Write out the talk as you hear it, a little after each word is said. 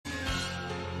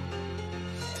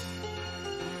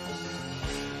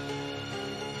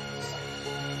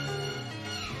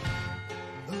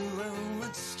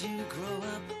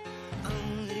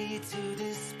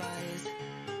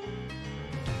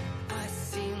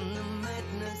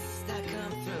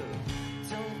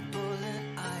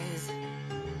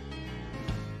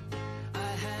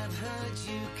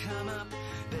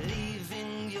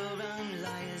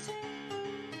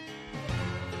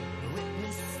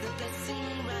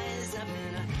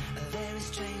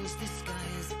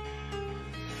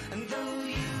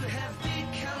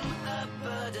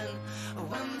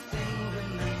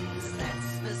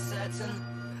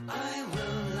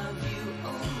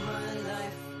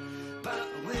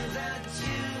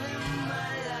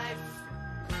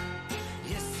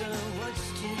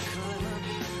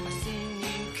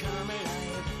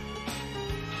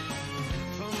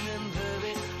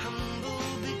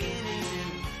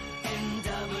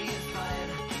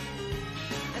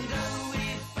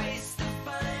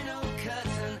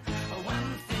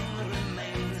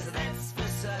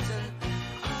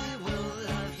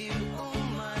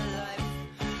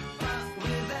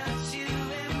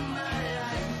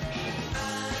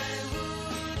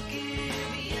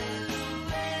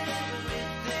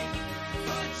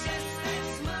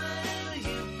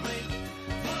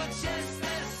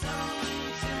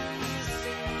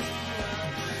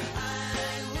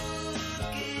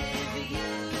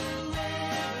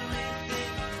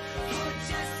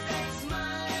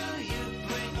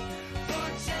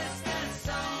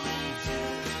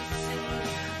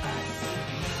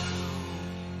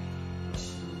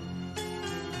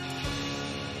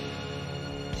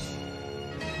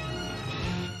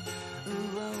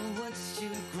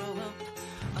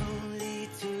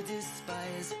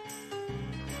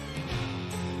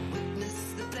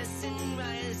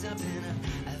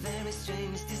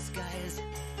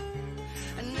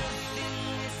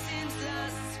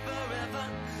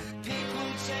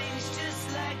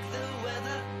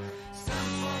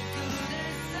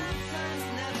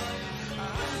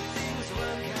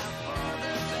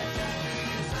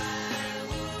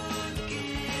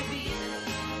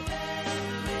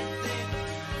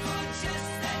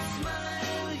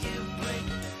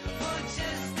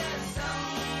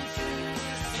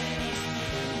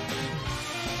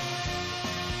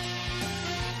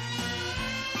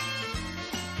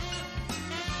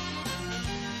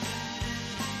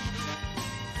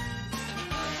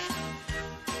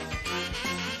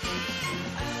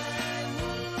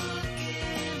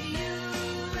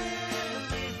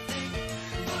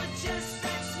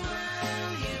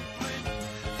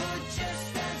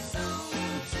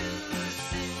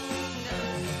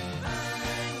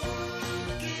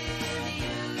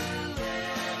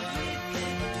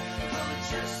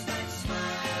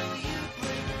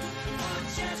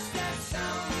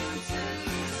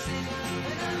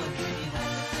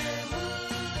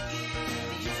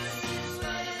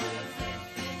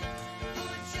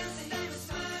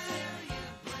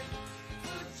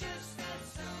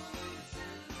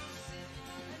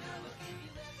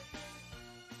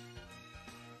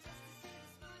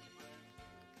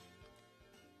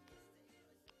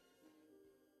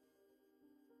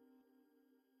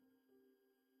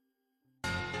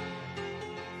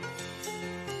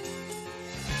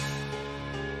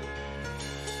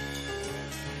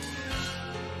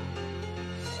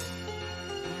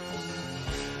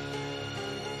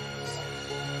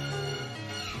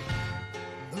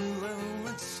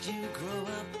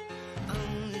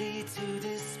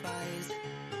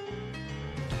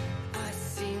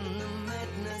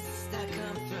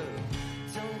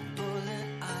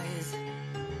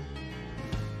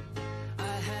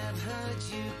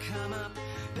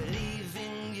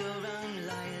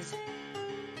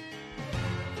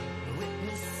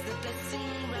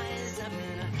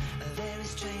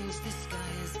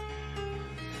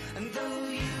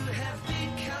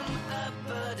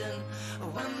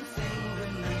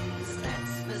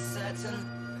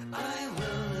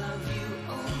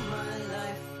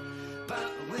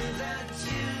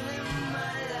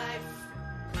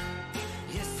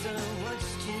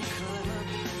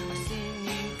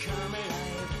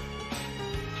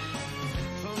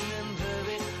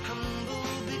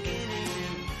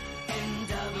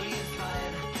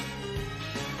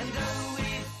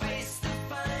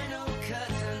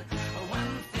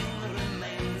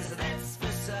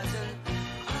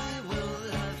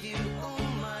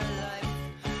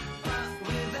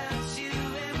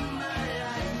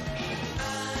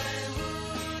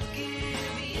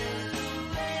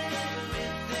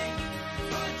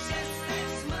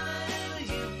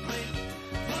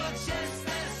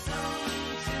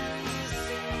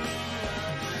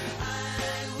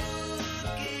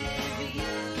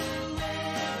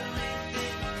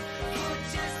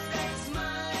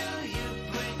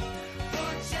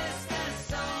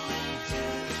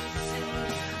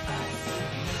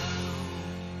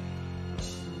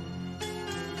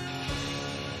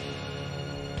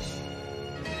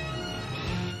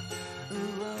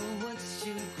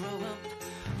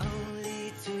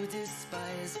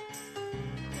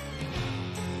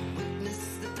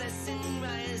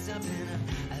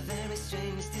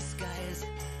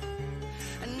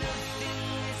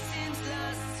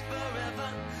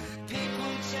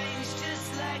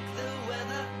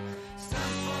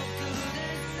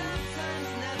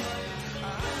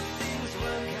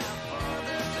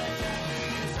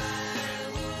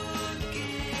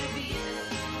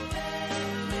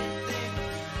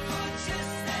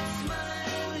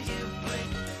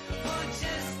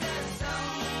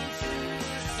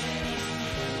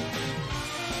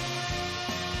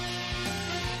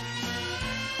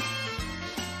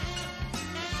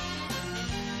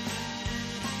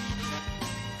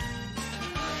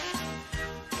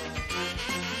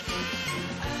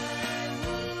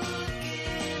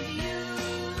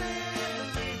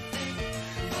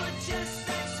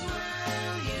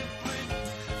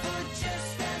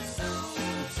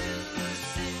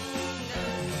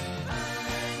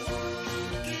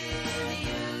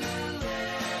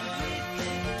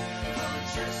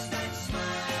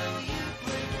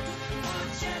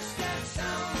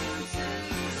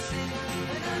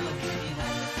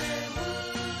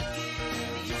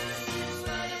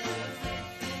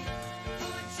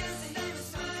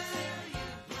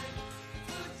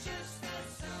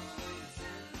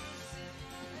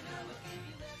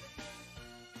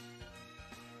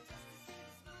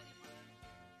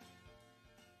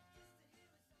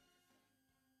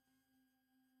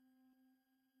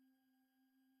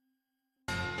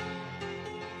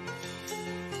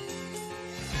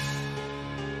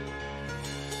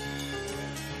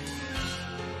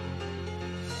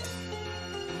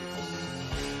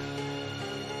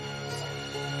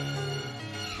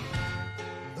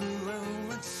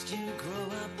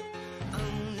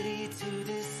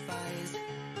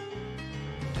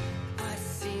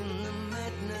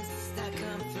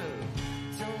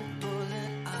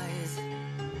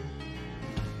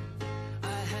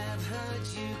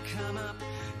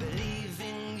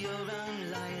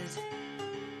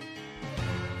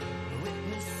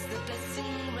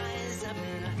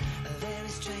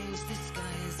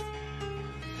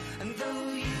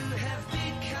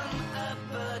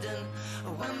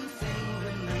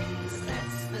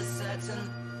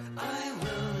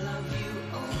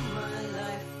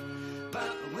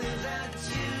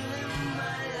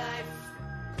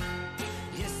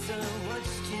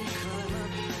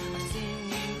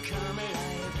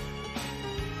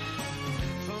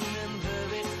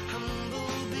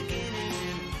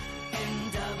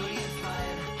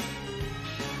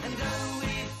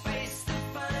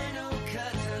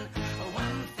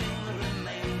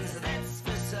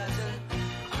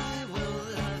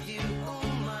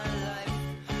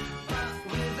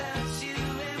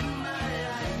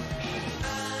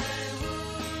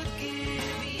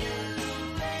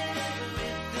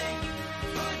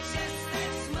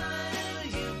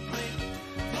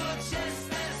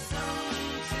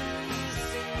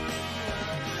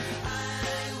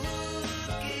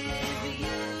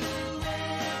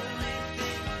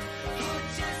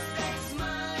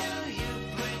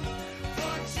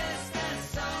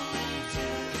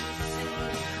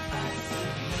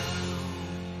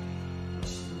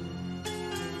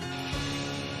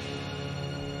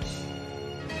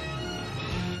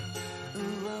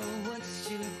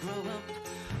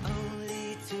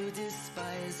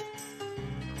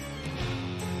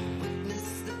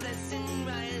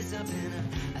up in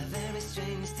a very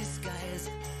strange disguise.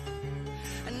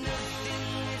 And nothing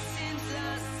it seems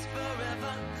lasts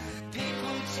forever.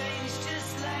 People change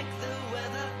just like the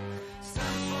weather.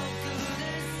 Some for good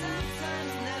and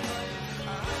sometimes never. I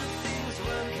hope things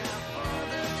work out for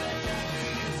the better.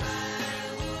 'Cause I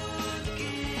would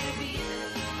give you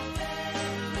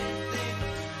everything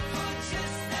for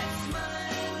just that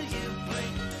smile you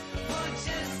bring, for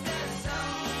just that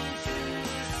song to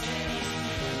sing. I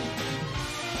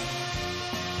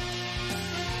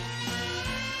would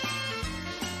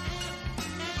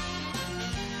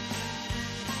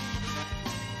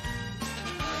give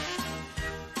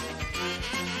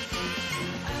you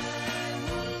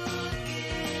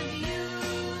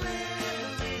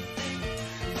everything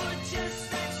for just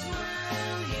that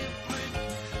smile you bring,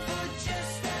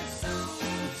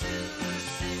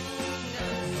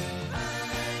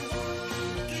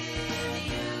 for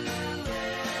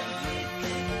just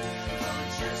that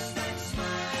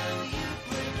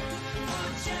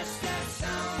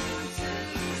song to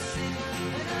sing. I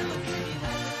would give you everything for just that smile you bring, for just that song to sing. And I would give you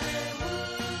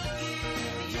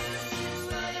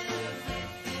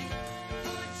everything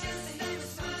for just that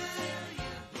smile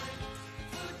you bring,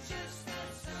 for just that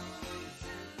song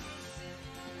to sing.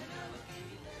 And I would give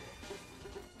you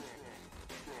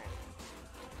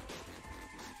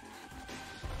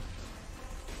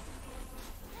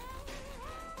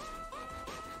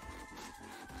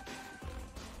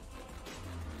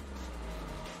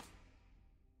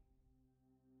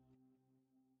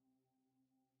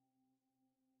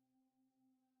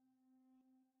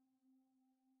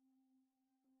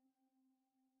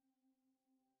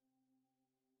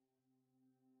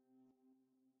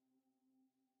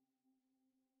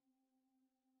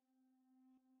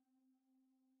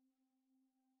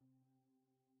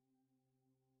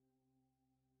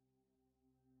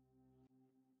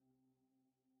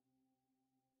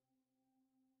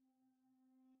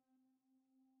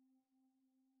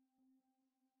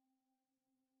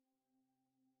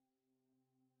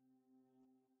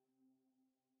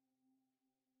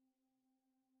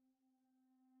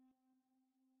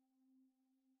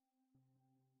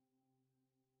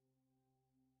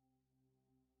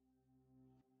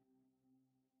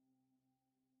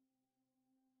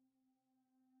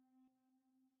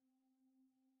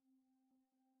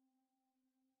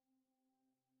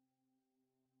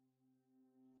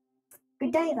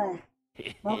Good day there.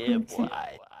 Welcome to.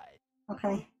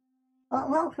 Okay. Well,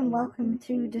 welcome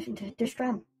to the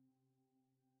stream.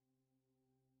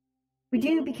 We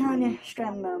do be kind of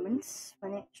stream moments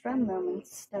when it's stream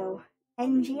moments, so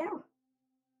NGL.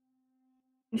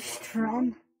 We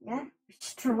stream, yeah, we're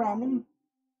streaming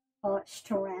or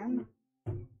stream.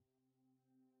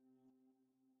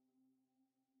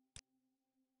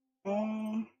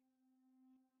 I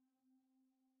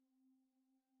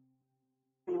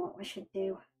know what we should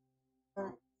do.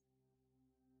 But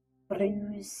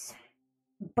bruise.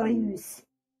 I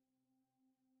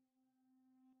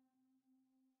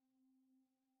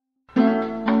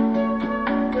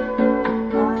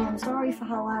am sorry for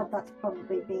how loud that's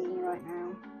probably being right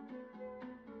now.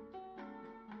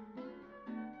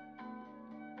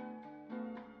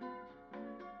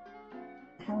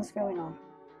 What the hell's going on?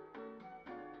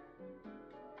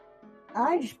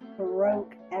 I just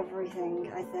broke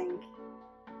everything, I think.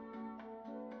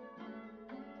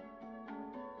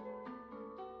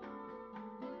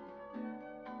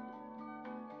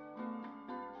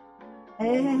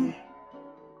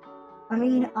 I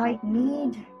mean, I'd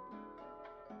need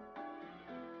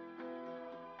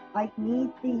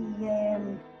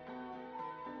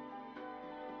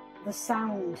the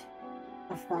sound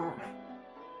of that.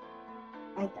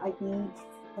 I'd need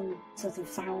some sort of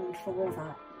sound for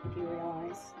that, do you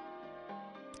realise?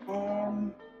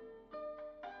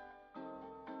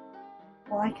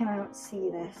 Why can I not see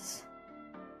this?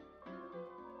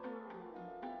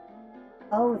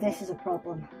 Oh, this is a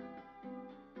problem.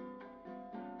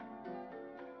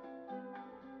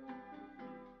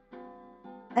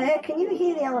 Can you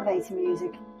hear the elevator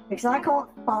music? Because I can't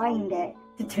find it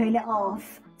to turn it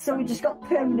off. So we just got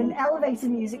permanent elevator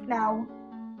music now.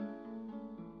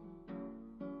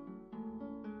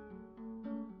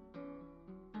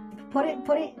 Put it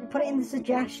in the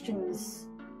suggestions,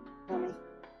 Tommy.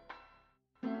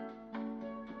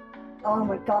 Oh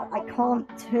my god, I can't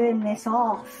turn this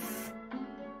off.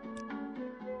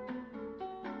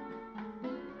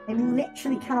 I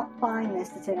literally cannot find this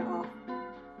to turn it off.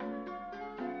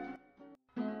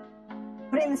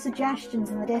 Put it in the suggestions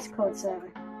in the Discord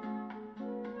server.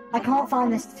 I can't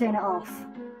find this to turn it off.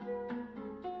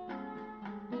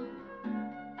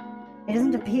 It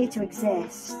doesn't appear to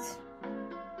exist.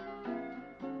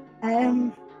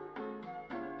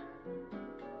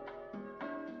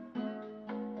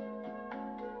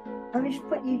 Let me just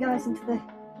put you guys into the...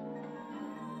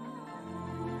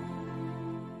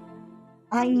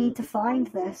 I need to find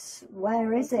this.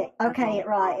 Where is it? Okay,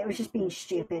 right, it was just being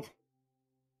stupid.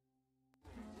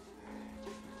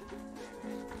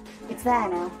 It's there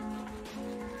now.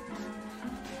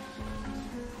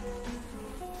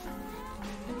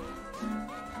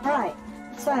 Right,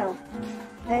 so,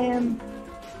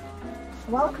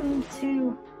 welcome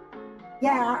to...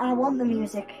 Yeah, I want the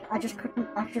music. I just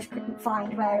couldn't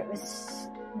find where it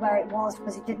was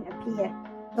because it didn't appear.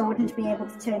 So I wouldn't be able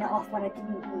to turn it off when I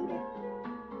didn't need it.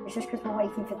 It's just because we're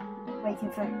waiting for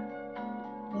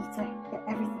me to get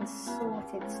everything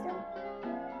sorted still.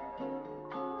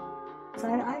 So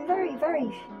I'm very,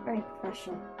 very, very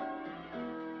professional.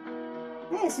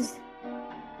 Yeah, this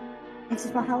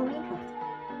is my Halloween hat.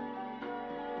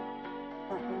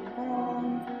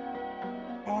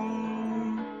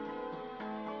 And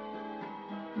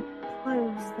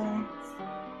close this.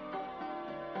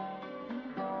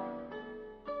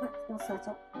 That's still set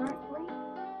up correctly.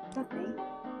 Should be.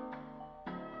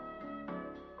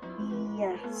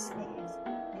 Yes, it is.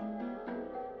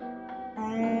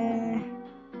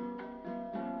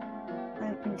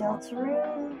 Open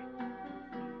Deltarune.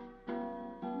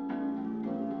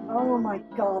 Oh my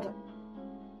god.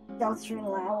 Deltarune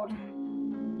loud.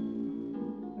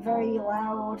 Very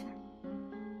loud.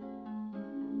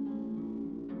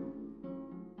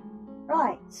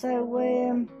 Right, so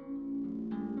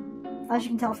as you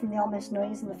can tell from the ominous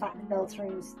noise and the fact that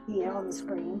Deltarune's here on the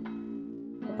screen,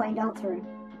 we're playing Deltarune.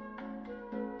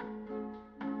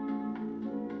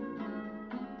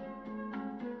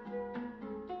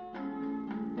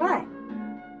 Right.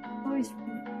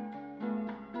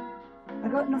 I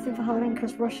got nothing for Halloween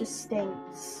because Russia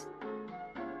stinks.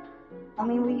 I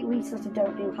mean, we sort of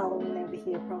don't do Halloween over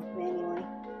here properly anyway.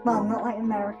 Well, not like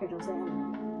America does it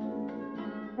anyway.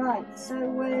 Right, so,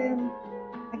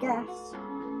 I guess,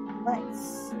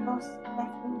 let's get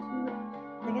into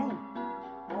the game,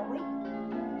 shall we?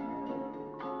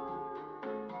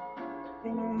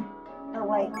 Oh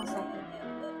wait, 1 second.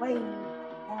 Wait,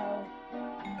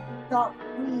 stop,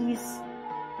 please.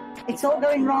 It's all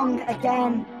going wrong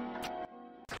again.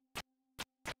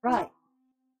 Right.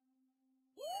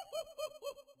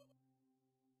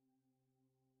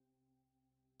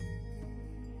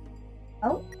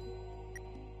 Oh.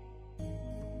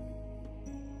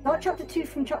 Got chapter 2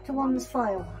 from chapter 1's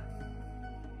file.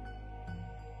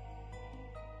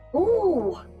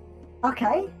 Ooh!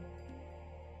 Okay.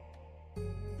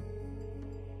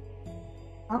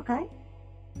 Okay.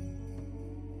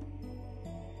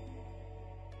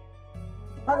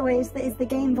 By the way, is the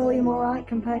game volume alright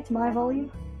compared to my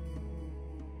volume?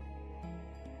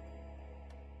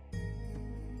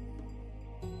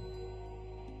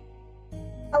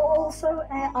 Oh, also,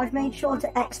 I've made sure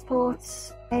to export,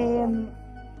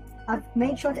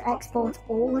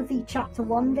 all of the chapter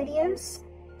 1 videos,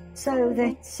 so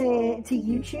that, to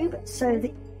YouTube, so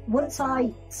that once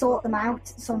I sort them out,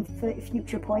 some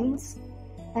future points,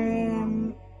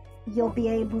 you'll be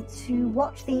able to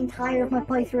watch the entire of my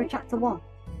playthrough of chapter 1.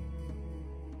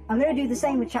 I'm going to do the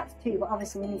same with chapter 2, but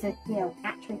obviously we need to,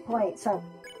 actually play it, so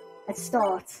let's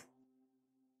start.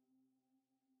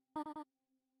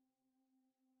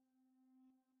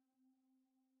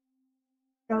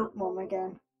 Don't mum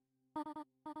again.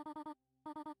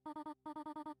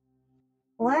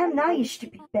 Well, I am now, you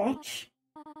stupid bitch.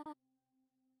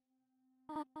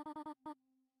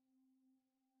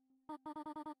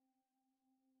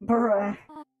 Bruh.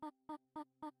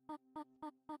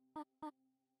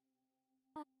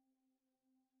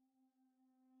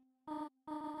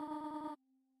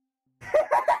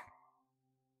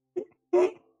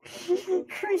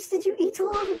 Chris, did you eat all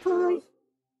of the pie?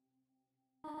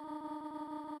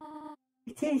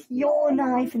 It is your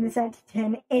knife in the centre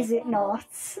tin, is it not?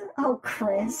 Oh,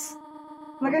 Chris.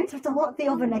 Am I going to have to lock the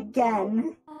oven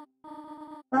again?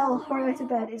 Well, hurry to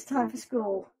bed, it's time for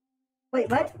school. Wait,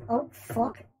 what? Oh,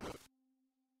 fuck.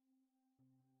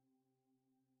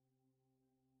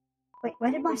 Wait,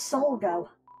 where did my soul go?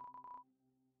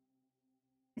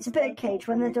 It's a birdcage.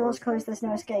 When the doors close, there's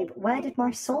no escape. Where did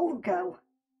my soul go?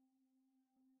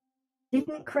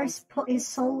 Didn't Chris put his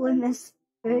soul in this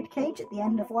birdcage at the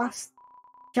end of last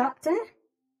chapter?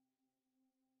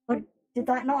 Or did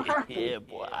that not happen? Yeah,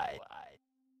 boy.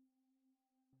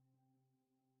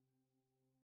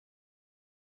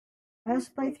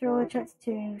 First playthrough of chapter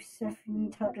 2, so you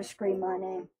need help to scream my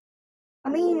name. I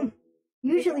mean,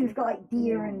 usually we've got like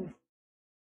Deer and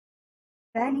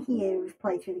Ben here who've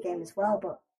played through the game as well,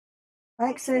 but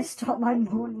Alexa, stop my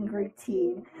morning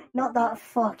routine. Not that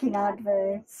fucking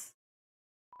adverts.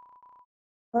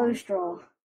 Close drawer.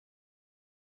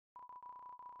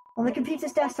 On the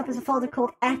computer's desktop is a folder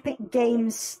called Epic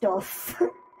Games Stuff.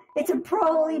 It's a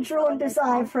poorly drawn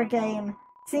design for a game.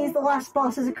 Sees the last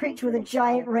boss as a creature with a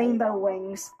giant rainbow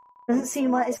wings. Doesn't seem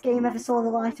like this game ever saw the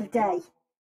light of day.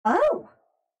 Oh!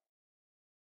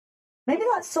 Maybe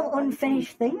that's some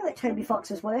unfinished thing that Toby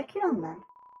Fox is working on then.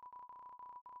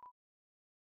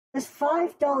 There's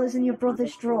 $5 in your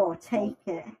brother's drawer. Take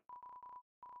it.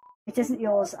 It isn't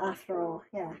yours after all,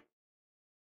 yeah.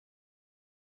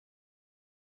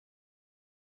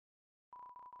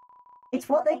 It's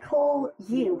what they call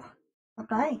you.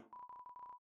 Okay.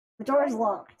 The door is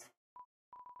locked.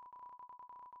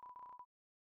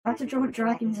 How to draw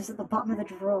dragons is at the bottom of the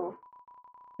drawer.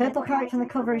 Purple character on the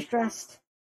cover is dressed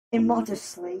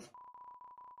immodestly.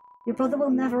 Your brother will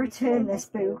never return this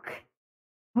book.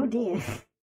 Oh dear.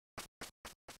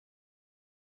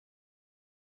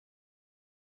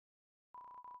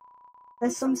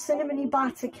 There's some cinnamony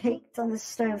batter caked on the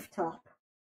stovetop.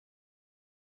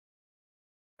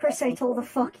 Chris ate all the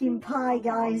fucking pie,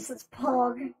 guys. That's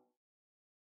pog.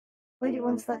 Played it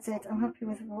once, that's it. I'm happy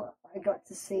with what I got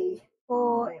to see.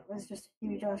 Or it was just a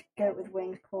huge ass goat with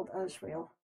wings called Asriel.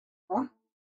 What?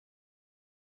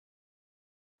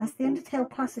 That's the Undertale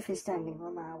pacifist ending,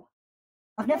 well now.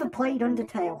 I've never played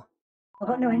Undertale. I've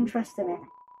got no interest in it.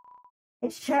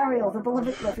 It's Cheriel, the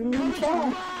beloved living room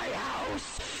chair.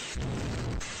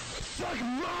 Suck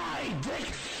my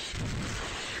dick!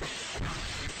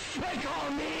 They call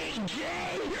me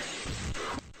gay!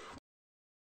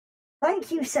 Thank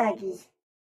you, Saggy.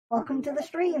 Welcome to the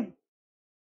stream.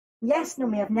 Yes,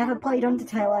 Nummy, I've never played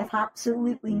Undertale. I have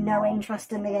absolutely no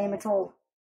interest in the game at all.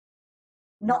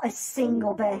 Not a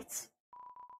single bit.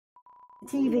 The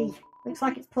TV looks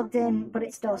like it's plugged in, but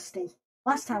it's dusty.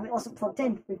 Last time it wasn't plugged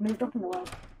in. We've moved up in the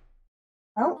world.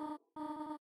 Oh.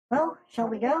 Well, shall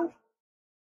we go?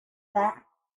 That.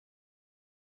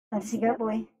 Fantasy Goat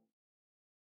Boy.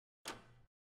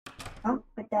 Oh,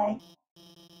 good day.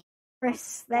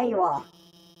 Chris, there you are.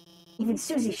 Even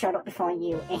Susie showed up before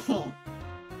you. Get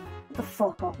the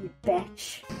fuck up, you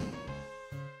bitch.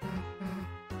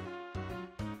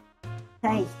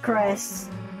 Hey, Chris.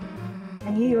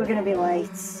 I knew you were gonna be late.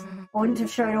 I wouldn't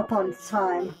have shown up on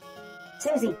time.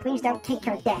 Susie, please don't take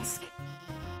your desk.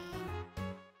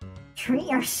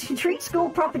 Treat school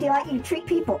property like you treat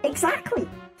people. Exactly.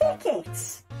 Take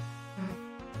it.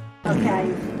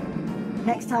 Okay.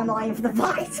 Next time I'll aim for the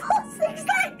vitals.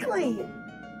 Exactly.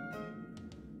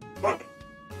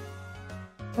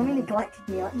 When you neglected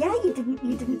me, yeah, you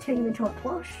didn't turn you into a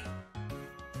plush.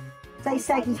 Say,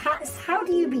 Seggy, how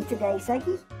do you be today,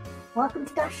 Seggy? Welcome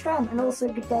to Dashram, and also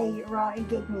good day, right,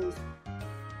 gig me.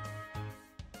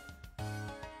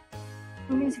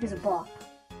 The music is a bop.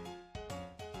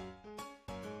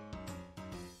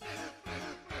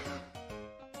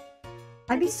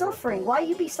 I'd be suffering. Why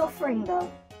you be suffering,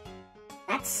 though?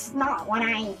 That's not what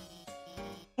I...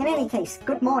 In any case,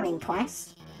 good morning,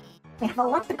 class. We have a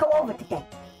lot to go over today.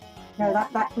 No,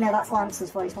 that's Lance's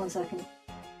voice. 1 second.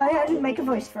 Oh yeah, I didn't make a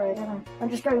voice for it, did I? I'm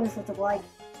just going with sort of like...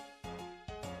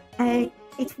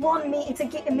 it's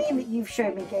a meme that you've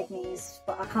showed me, Gigneys,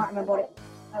 but I can't remember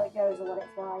how it goes or what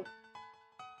it's like.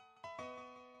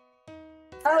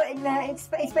 Oh, no, it's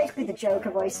basically the Joker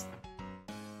voice.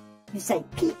 You say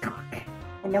peacock,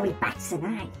 and no he bats an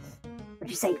eye. But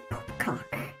you say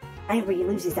poopcock, and everybody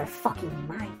loses their fucking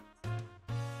mind.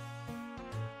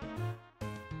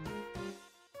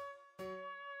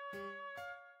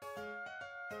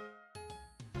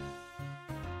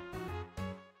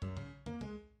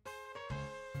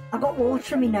 I've got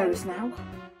water in my nose now.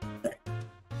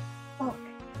 Fuck.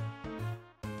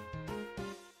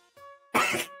 I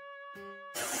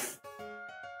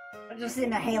just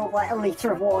inhaled like a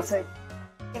litre of water.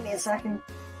 Give me a second.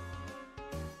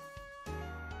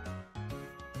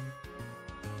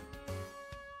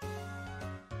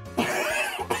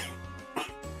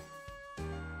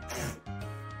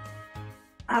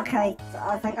 Okay,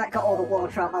 I think I got all the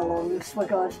water out of my lungs. We're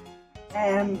good.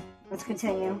 Let's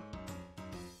continue.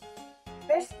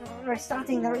 First, we're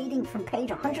starting the reading from page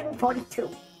 142.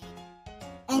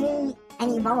 Any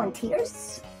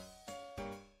volunteers?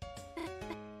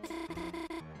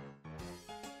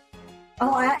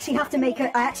 Oh, I actually have to make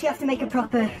a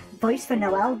proper voice for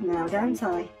Noelle now, don't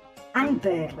I? And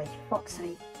Birdly, fuck's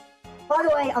sake. By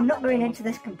the way, I'm not going into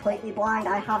this completely blind.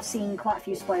 I have seen quite a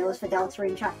few spoilers for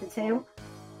Deltarune Chapter 2.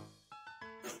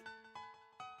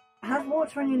 Have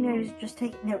water on your nose, just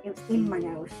take... No, it was in my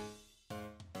nose.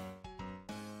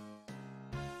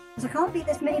 Because I can't beat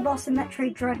this mini-boss in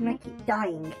Metroid Dread and I keep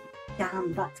dying.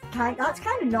 Damn, that's kind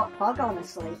of not pog,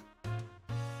 honestly.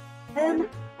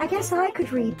 I guess I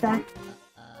could read that.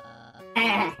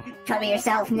 Cover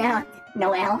yourself now,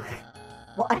 Noel.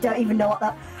 What? I don't even know what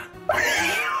that... What the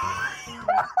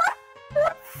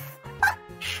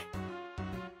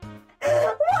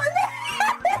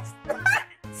hell is that?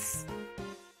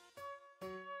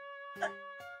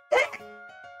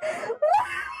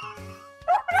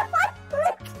 What am I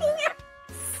looking at?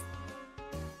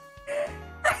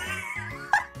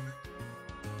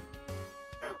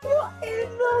 What in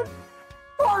the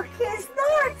fuck is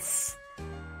that?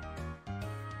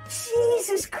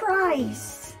 Jesus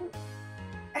Christ!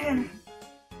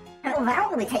 How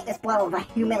will we take this blow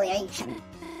of humiliation?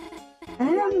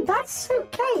 That's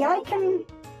okay, I can...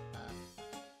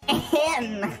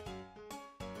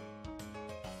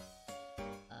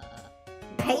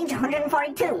 Page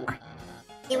 142.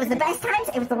 It was the best times,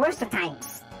 it was the worst of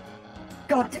times.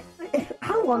 God,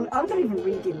 how long? I'm not even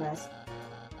reading this.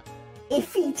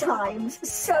 Iffy times.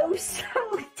 So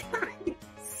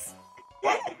times.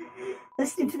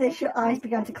 Listening to this, your eyes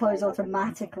began to close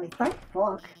automatically. Thank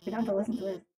fuck. We don't have to listen to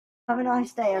this. Have a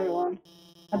nice day, everyone.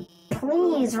 And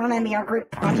please remember your group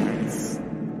projects.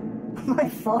 Oh my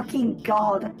fucking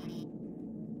god.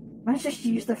 Let's just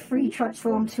use the free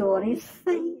transform tool on his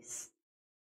face.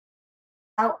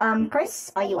 Oh,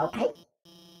 Chris, are you okay?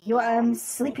 You're,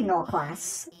 sleeping all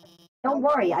class. Don't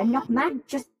worry, I'm not mad,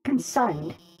 just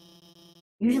concerned.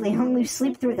 Usually I only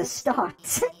sleep through the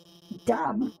start.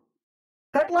 Damn.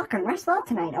 Good luck and rest well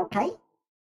tonight, okay?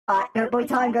 Alright, Goat Boy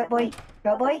time, Goat Boy.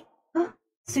 Goat Boy?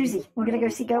 Susie, we're gonna go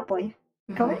see Goat Boy.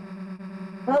 You coming?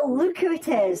 Well, look who it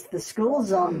is, the school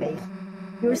zombie.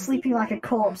 You were sleeping like a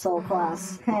corpse all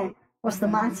class. Heh, what's the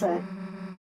matter?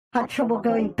 Had trouble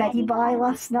going beddy by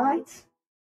last night?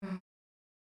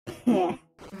 Heh.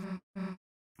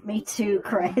 Me too,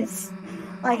 Chris.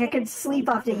 Like I could sleep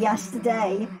after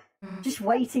yesterday. Just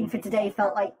waiting for today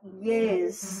felt like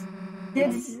years.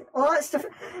 Did all that stuff.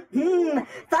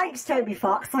 Thanks, Toby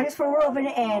Fox. Thanks for rubbing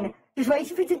it in. Just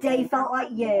waiting for today felt like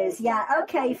years. Yeah,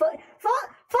 okay. Fuck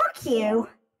you.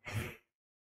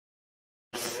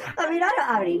 I mean, I don't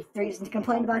have any reason to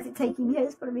complain about it taking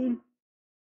years, but I mean,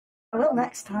 I will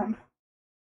next time.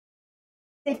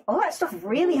 Did all that stuff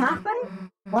really happen?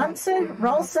 Lancer,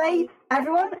 Rolsay,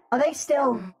 everyone, are they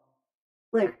still?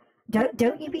 Luke,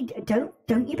 don't you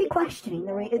be questioning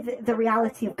the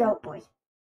reality of Goat Boy,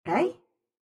 okay?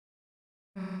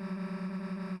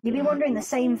 You be wondering the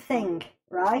same thing,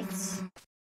 right?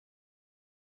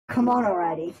 Come on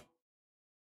already.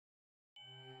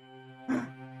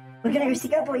 We're gonna go see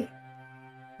Goat Boy.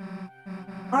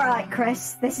 Alright,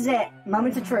 Chris, this is it.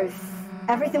 Moment of truth.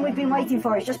 Everything we've been waiting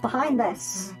for is just behind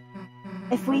this.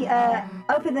 If we,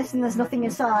 open this and there's nothing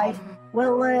inside,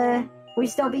 will, we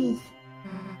still be...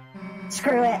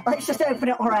 Screw it, let's just open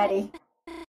it already.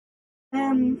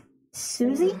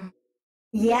 Susie?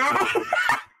 Yeah?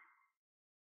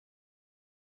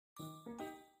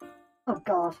 Oh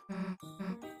god.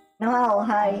 Noel,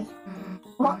 hey.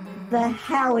 What the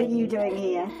hell are you doing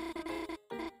here?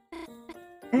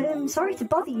 Sorry to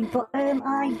bother you, but,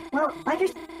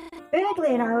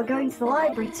 Birdley and I were going to the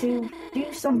library to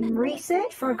do some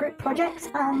research for a group project,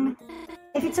 and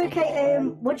if it's okay,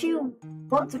 would you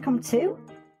want to come too?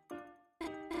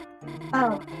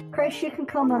 Oh, Chris, you can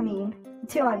come, I mean.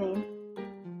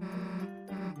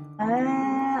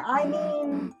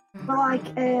 We're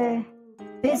like,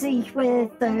 busy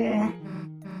with the...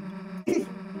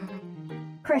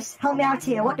 Chris, help me out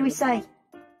here, what do we say?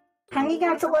 Hanging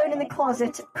out alone in the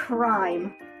closet,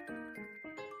 crime.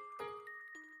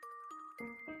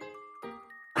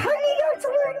 Hanging out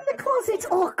alone in the closet,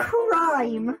 or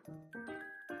crime?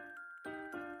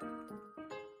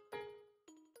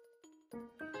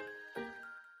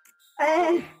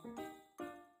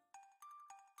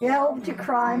 Yeah, up to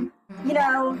crime. You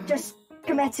know, just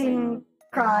committing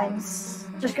crimes.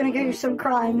 Just gonna do some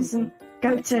crimes and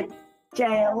go to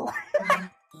jail.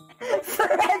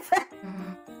 Forever.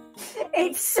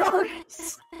 It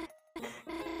sucks.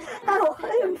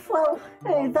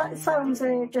 That sounds,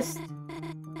 just...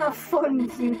 Have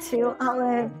fun, you two.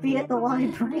 I'll, be at the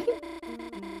library.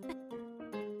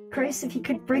 Chris, if you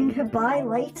could bring her by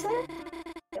later,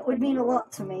 it would mean a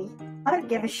lot to me. I don't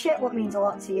give a shit what means a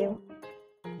lot to you.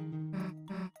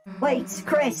 Wait,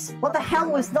 Chris, what the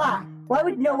hell was that? Why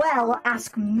would Noelle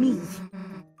ask me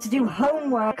to do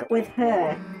homework with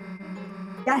her?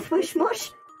 Death Wish Mush?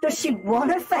 Does she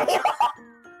wanna fail?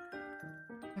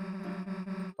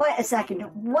 Wait a second.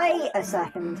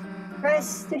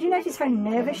 Chris, did you notice how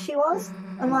nervous she was?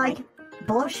 And like,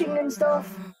 blushing and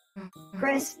stuff?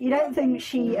 Chris, you don't think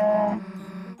she's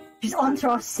onto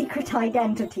our secret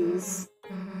identities?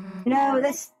 You know,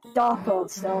 this Dark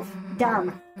World stuff.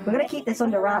 Damn, we're gonna keep this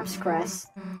under wraps, Chris.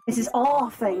 This is our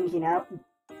thing, you know.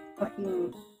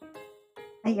 Fucking...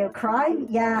 There you go, crime?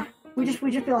 Yeah. We just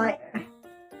be like...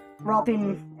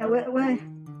 robbing... We're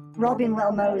robbing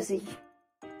little Mosey.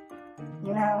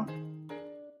 You know?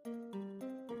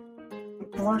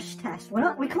 Blush test.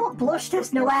 We can't blush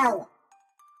test Noelle!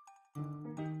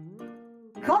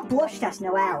 We can't blush test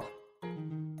Noelle!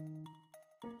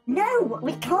 No!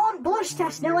 We can't blush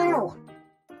test Noelle!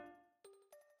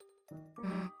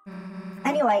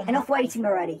 Anyway, enough waiting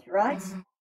already, right?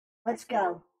 Let's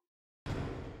go.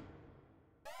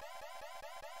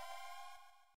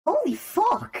 Holy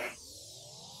fuck!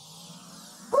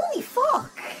 Holy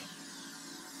fuck!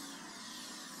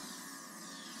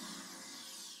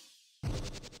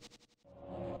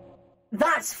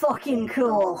 That's fucking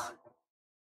cool.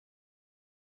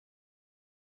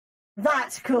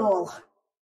 That's cool.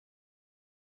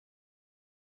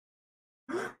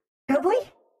 Go boy?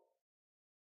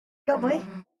 Go boy?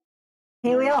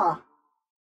 Here we are.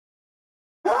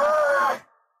 Ah!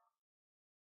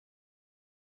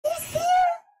 He's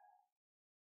here!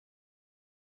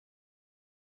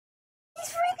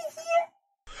 He's really here!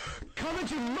 Come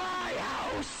into my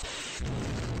house!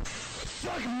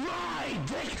 Suck my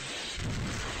dick!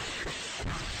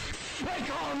 They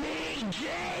call me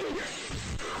gay!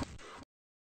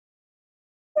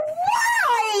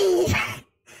 Why?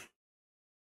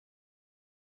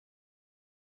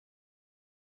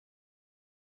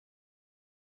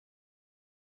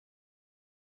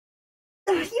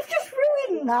 You've just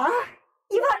ruined that.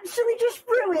 You've actually just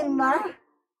ruined that.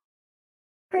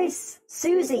 Chris,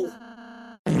 Susie,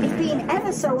 it's been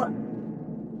ever so...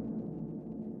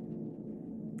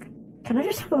 Can I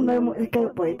just have a moment with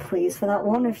Goat Boy, please, for that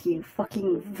one of you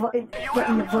fucking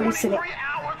getting the voice in it? 3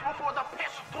 hours before the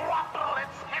piss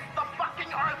droplets hit the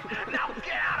fucking earth. Now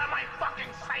get out of my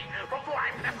fucking sight before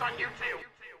I piss on you too.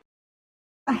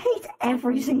 I hate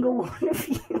every single one of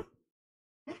you.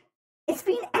 It's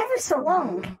been ever so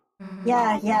long.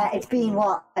 Yeah, it's been,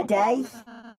 what, a day?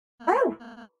 Oh,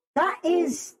 that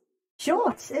is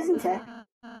short, isn't it?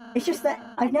 It's just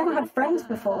that I've never had friends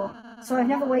before, so I've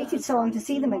never waited so long to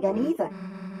see them again either.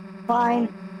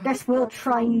 Fine, guess we'll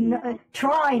try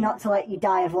not to let you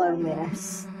die of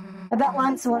loneliness. I bet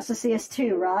Lancer wants to see us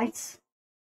too, right?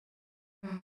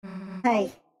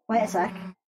 Hey, wait a sec.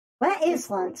 Where is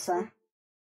Lancer?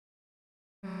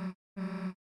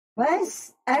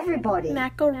 Where's everybody?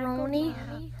 Macaroni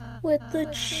with the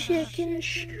chicken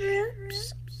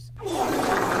strips.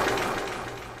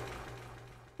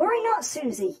 Worry not,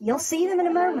 Susie. You'll see them in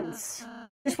a moment.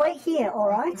 Just wait here,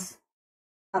 alright?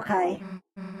 Okay.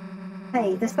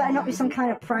 Hey, this better not be some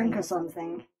kind of prank or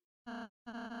something.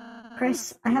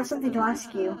 Chris, I have something to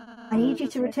ask you. I need you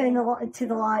to return to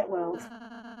the light world.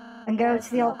 And go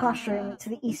to the old classroom to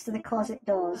the east of the closet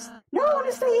doors. No, I want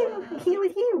to stay here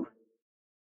with you.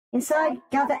 Inside,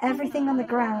 gather everything on the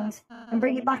ground and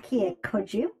bring it back here,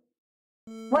 could you?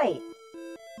 Wait.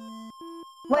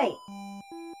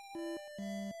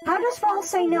 How does Ral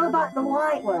say no about the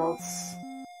light worlds?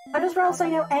 How does Ral say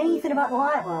know anything about the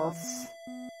light worlds?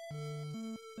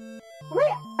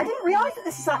 Wait, I didn't realise that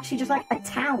this is actually just like a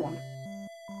town.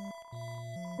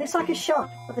 Looks like a shop,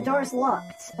 but the door is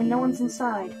locked and no one's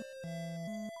inside.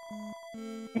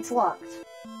 It's locked.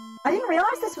 I didn't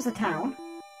realise this was a town.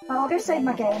 Well, I'll go save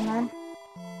my game then.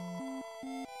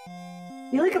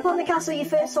 You look upon the castle you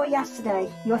first saw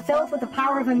yesterday. You are filled with the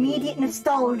power of immediate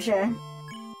nostalgia.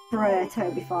 Brr,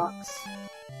 Toby Fox.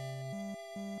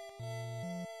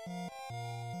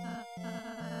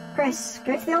 Chris,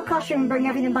 go to the old classroom and bring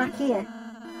everything back here.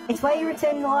 It's where you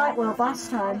returned in the light world last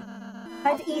time.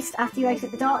 Head east after you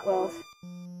exit the dark world.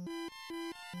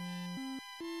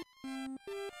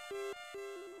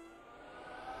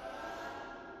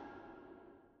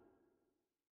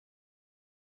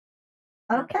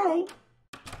 Okay.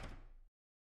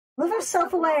 Look how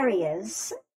self-aware he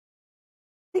is.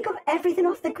 Think of everything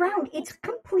off the ground. It's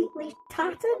completely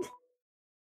tattered.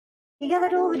 He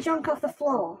gathered all the junk off the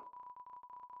floor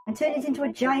and turned it into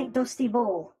a giant dusty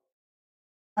ball.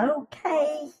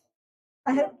 Okay.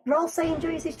 I hope Rolsey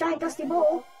enjoys this giant dusty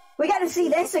ball. We get to see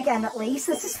this again at least.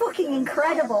 This is fucking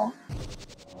incredible.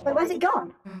 Wait, where's it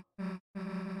gone?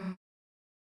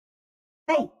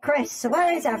 Hey, Chris, so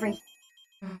where is everyone?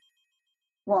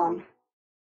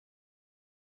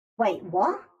 Wait,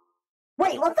 what?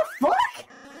 Wait, what the fuck?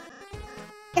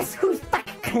 Guess who's back,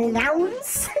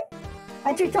 clowns?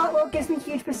 Entering Dark World gives me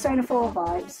huge Persona 4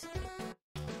 vibes.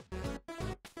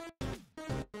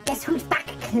 Guess who's back,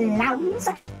 clowns?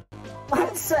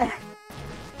 Lancer!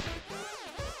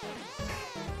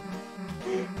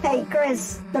 Hey,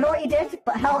 Chris, don't know what you did,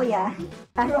 but hell yeah.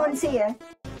 Everyone's here.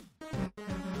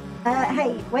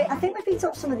 Hey, wait, I think we've beat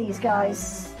up some of these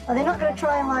guys. Are they not gonna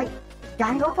try and, like,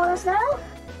 gang up on us now?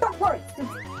 Don't worry.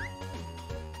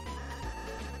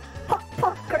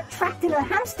 Pop got trapped in a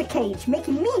hamster cage,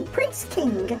 making me Prince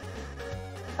King.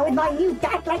 And with my new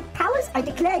dad-like powers, I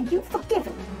declare you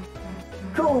forgiven.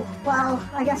 Cool, well,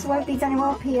 I guess I won't beat anyone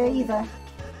up here either.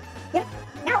 Yep,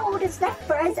 now all that's left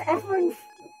for everyone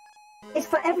is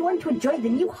for everyone to enjoy the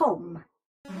new home.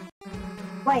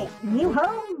 Wait, new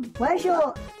home? Where's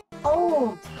your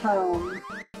old home?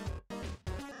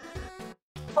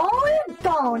 All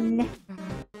gone.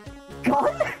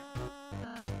 Gone?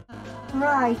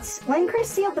 Right, when Chris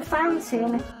sealed the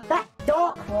fountain, that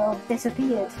dark world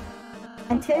disappeared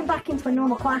and turned back into a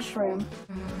normal classroom.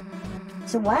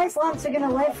 So where's Lancer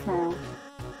gonna live now?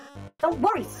 Don't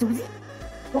worry, Susie.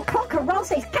 We'll conquer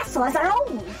Ralsei's castle as our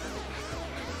own.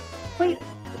 Wait,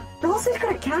 Ralsei's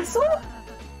got a castle?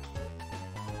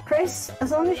 Chris,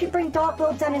 as long as you bring Dark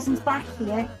World denizens back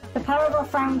here, the power of our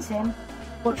fountain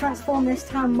will transform this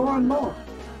town more and more.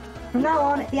 From now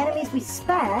on, the enemies we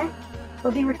spare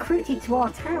will be recruited to our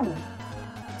town.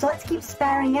 So let's keep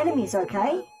sparing enemies,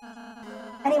 okay?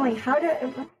 Anyway,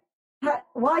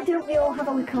 why don't we all have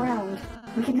a look around?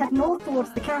 We can head north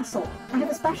towards the castle. I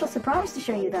have a special surprise to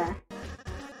show you there.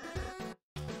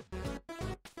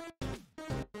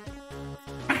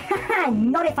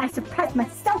 Not if I surprise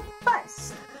myself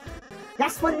first!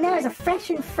 Last one there is a fresh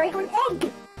and fragrant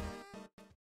egg!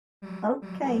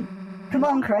 Okay. Come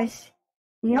on, Chris.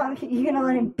 You gonna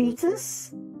let him beat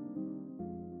us?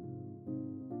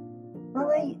 Well,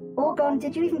 they all gone.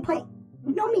 Did you even play?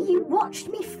 Nomi, you watched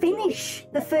me finish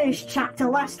the first chapter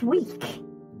last week.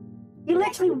 You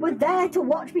literally were there to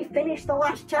watch me finish the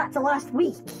last chapter last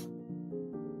week.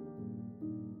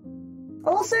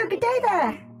 Also, good day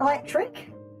there, Electric.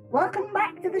 Welcome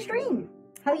back to the stream.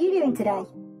 How are you doing today?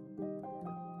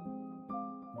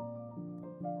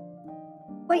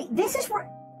 Wait, this is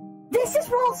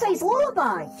Ralsei's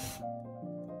lullaby.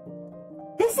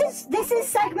 This is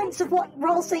segments of what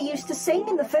Ralsei used to sing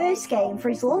in the first game for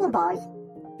his lullaby,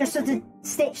 just sort of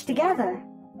stitched together.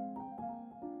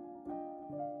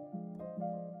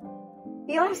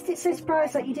 You asked it so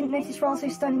surprised that you didn't notice Ralsei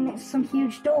standing next to some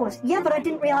huge doors. Yeah, but I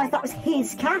didn't realise that was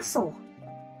his castle.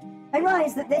 I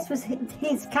realised that this was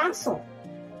his castle.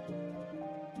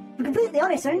 To be completely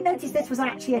honest, I didn't notice this was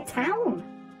actually a town.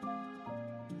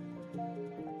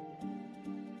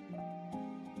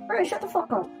 Bro, shut the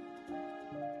fuck up.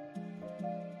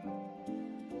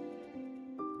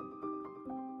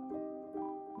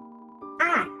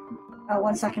 Oh,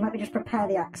 1 second, let me just prepare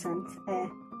the accent.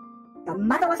 Your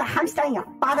mother was a hamster and your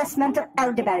father smelt of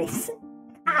elderberries.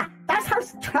 That's how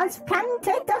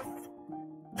transplanted us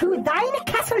to thine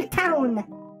castle town.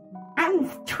 And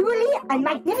truly a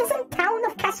magnificent town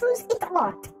of castles it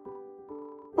ought.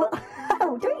 Well,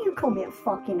 oh, don't you call me a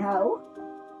fucking hoe.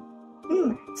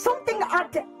 Something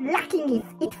art lacking if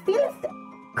it feels.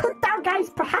 Could thou guys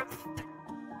perhaps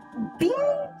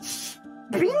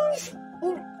bring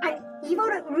in an evil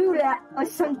ruler or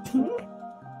something?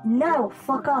 No,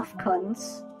 fuck off,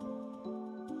 cunts.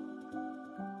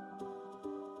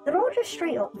 They're all just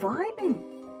straight up vibing.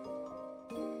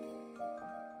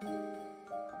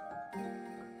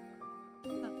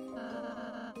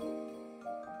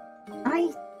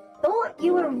 I thought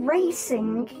you were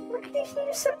racing. Look at this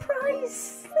new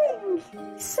surprise thing.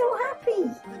 He's so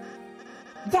happy.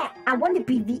 Yeah, I want to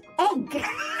be the egg.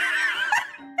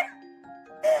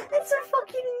 It's a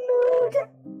fucking mood.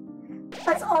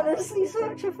 That's honestly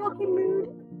such a fucking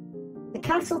mood. The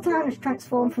castle town is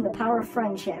transformed from the power of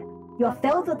friendship. You are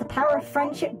filled with the power of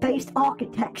friendship-based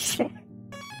architecture.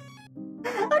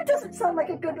 That doesn't sound like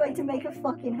a good way to make a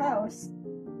fucking house.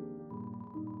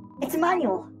 It's a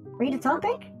manual. Read a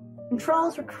topic.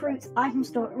 Controls, recruits, item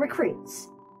store, recruits.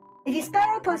 If you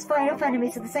spare or pacify enough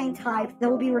enemies of the same type, they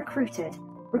will be recruited.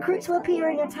 Recruits will appear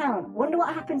in your town. Wonder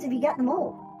what happens if you get them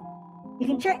all. You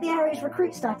can check the area's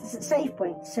recruit status at save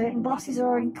points. Certain bosses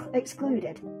are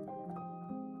excluded.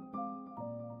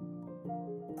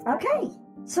 Okay,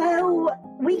 so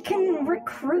we can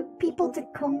recruit people to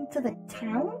come to the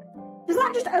town? Does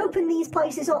that just open these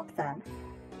places up then?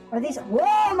 Are these...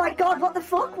 Whoa, my god, what the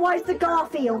fuck? Why is the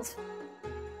Garfield?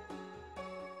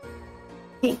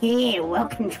 Hehe,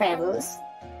 welcome, travellers.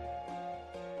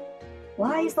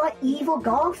 Why is that evil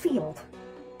Garfield?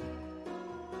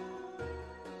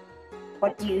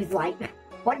 What do you like?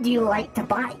 What do you like to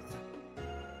buy?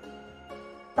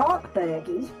 Dark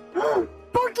Burgie?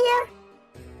 Boogier!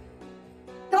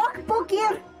 Dark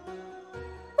Boogier!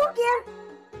 Boogier!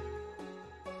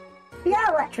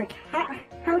 Yeah, Electric,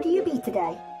 how do you be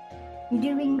today? You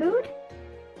doing good?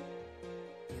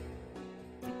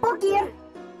 Boogier! gear.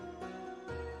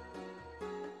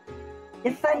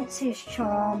 Defensive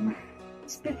charm.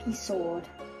 Spooky sword.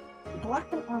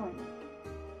 Black and orange.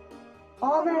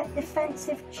 Armor,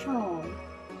 defensive charm.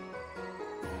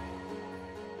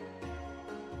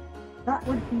 That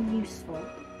would be useful.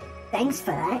 Thanks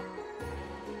for that.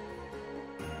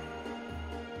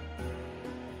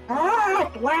 Ah,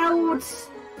 clouds!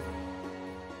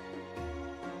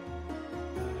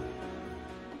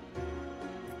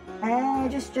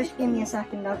 Just give me a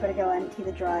second, I've got to go empty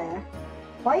the dryer.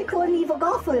 Why are you calling me Evil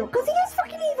Garfield? Because he is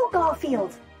fucking Evil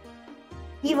Garfield!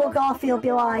 Evil Garfield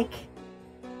be like...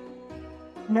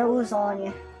 No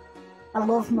lasagna. I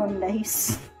love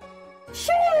Mondays.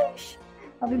 Sheesh!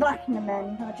 I'll be back in a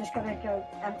minute, I've just got to go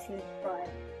empty the dryer.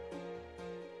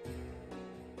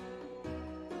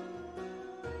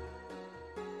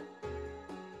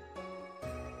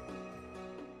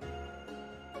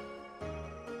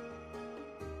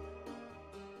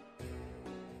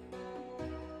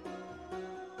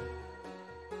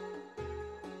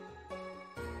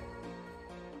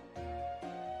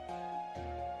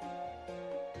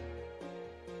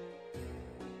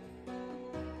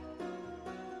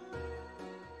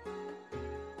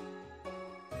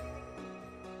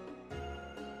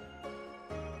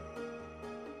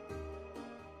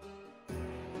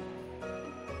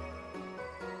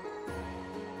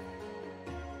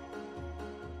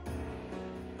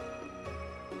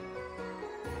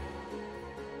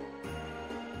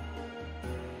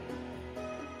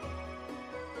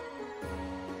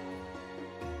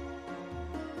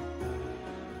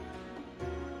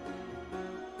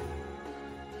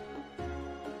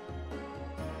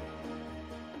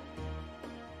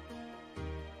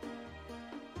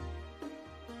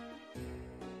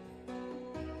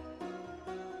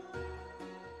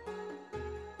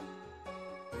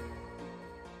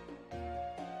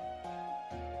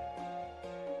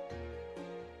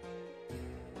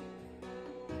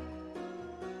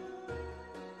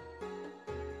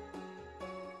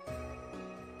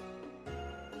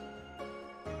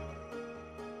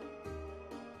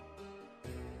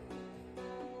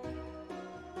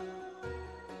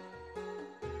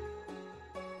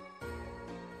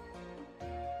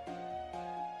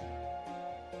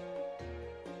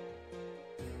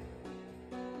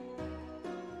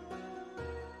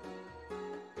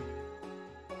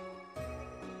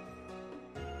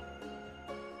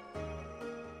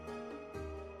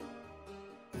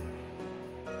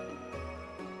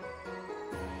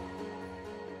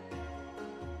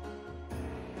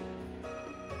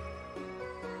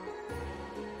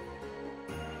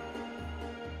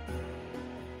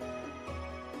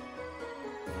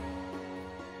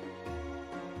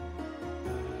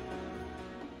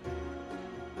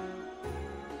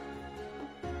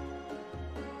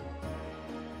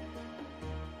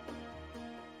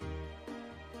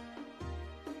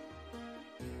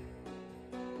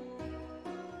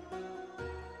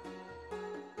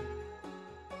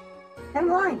 Never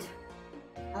mind.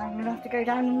 I'm gonna have to go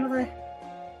down another...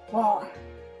 What?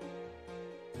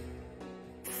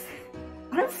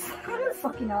 I don't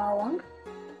fucking know how long.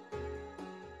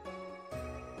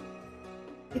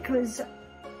 Because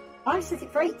I set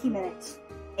it for 80 minutes.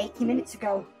 80 minutes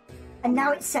ago. And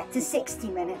now it's set to 60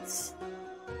 minutes.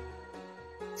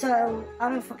 So, I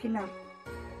don't fucking know.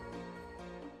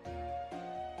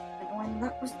 And when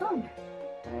that was done.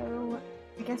 So,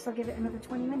 I guess I'll give it another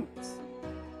 20 minutes.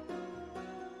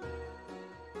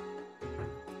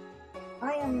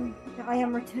 I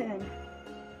am return.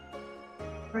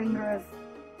 Bringer of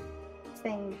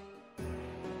thing.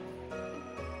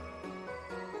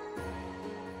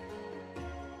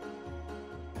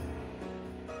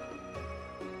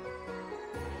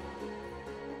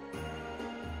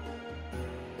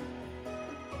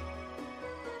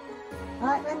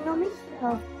 Alright then, Nommy.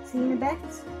 I'll see you in a bit.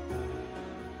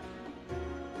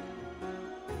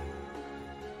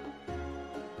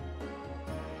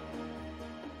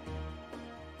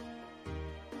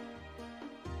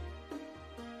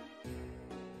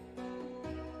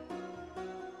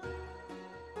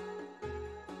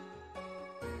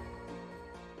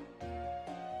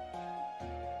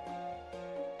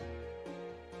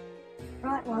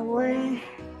 Right, well,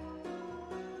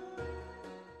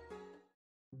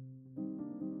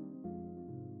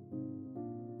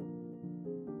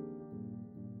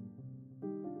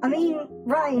 I mean,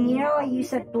 Ryan, you know how you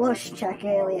said blush check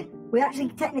earlier? We actually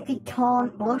technically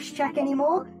can't blush check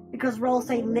anymore because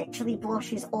Rollsay literally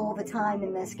blushes all the time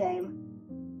in this game.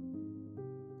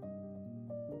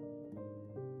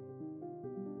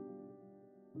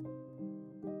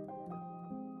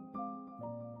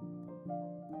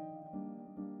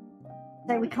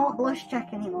 So we can't blush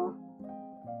check anymore.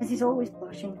 Because he's always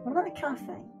blushing. What about the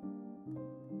cafe?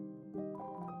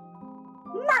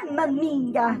 Mamma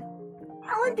mia!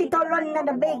 I wanted to run at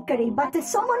a bakery, but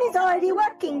someone is already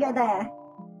working there.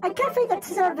 A cafe that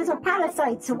serves a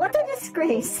parasite, so what a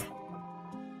disgrace.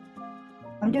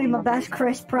 I'm doing my best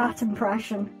Chris Pratt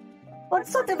impression. What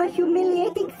sort of a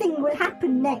humiliating thing will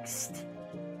happen next?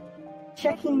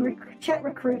 Check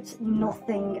recruits,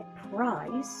 nothing.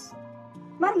 Prize?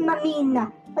 Mamma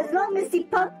mia! As long as the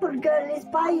purple girl is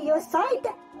by your side,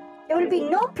 there will be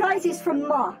no prizes from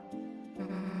Ma.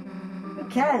 Who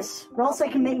cares? Rosa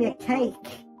can make me a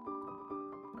cake.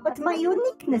 But my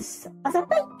uniqueness as a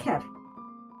baker.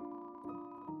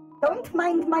 Don't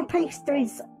mind my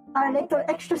pastries are a little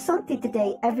extra salty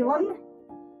today, everyone.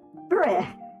 Bruh.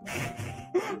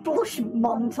 Blush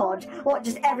montage. What,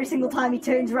 just every single time he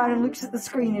turns around and looks at the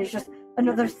screen is just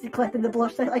another clip in the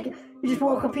blush. Like, you just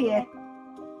walk up here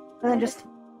and then just,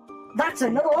 that's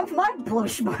another one for my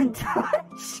blush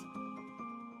montage.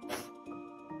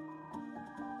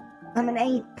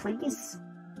 Lemonade, please.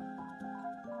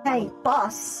 Hey,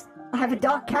 boss, I have a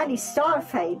dark candy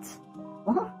starfade.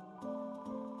 What?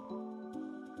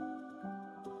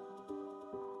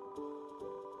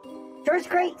 Sure, it's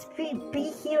great to be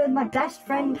here with my best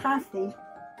friend, Hathy.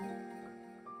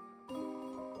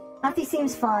 Hathy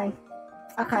seems fine.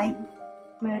 Okay,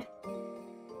 mood.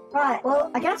 Right, well,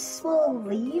 I guess we'll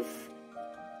leave.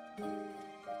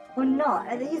 Or not.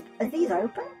 Are these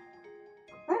open?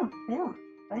 Oh, yeah.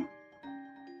 Okay.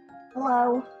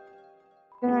 Hello.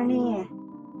 Going on here.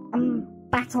 I'm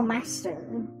Battle Master.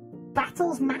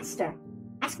 Battles Master.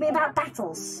 Ask me about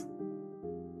battles.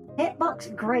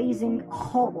 Hitbox grazing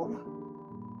hole.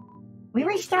 We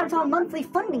reached out our monthly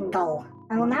funding goal,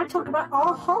 and we'll now talk about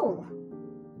our hole.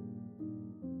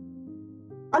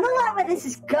 I don't like where this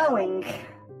is going.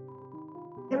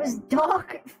 It was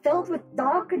dark, filled with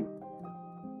dark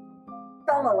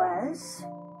followers.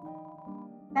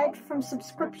 Paid from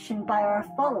subscription by our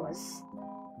followers.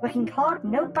 Working hard,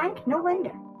 no bank, no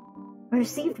lender. We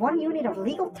received 1 unit of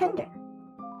legal tender.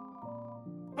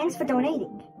 Thanks for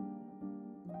donating.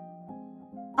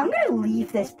 I'm gonna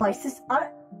leave this place.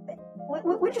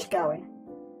 We're just going.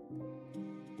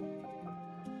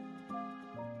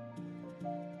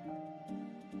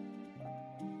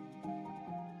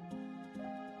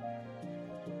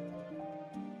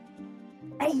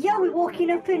 Hey, yo, we're walking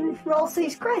up in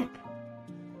Rolsey's crib.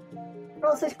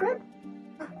 Rolsey's crib?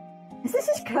 Is this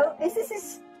his coat? Is this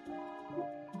his...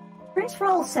 Prince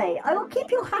Rolsey, I will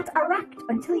keep your hat erect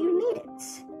until you need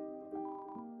it.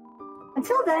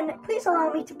 Until then, please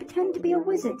allow me to pretend to be a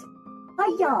wizard.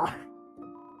 Hiya!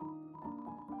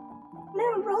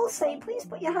 No, Rolsey, please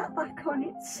put your hat back on.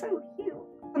 It's so cute.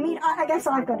 I mean, I guess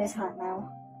I've got his hat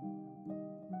now.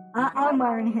 I'm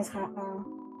wearing his hat now.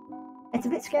 It's a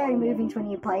bit scary moving to a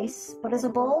new place, but as a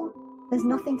ball, there's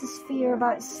nothing to fear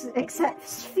about except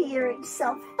fear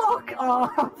itself. Fuck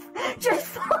off! Just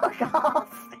fuck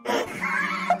off!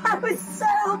 That was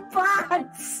so bad!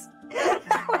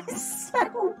 That was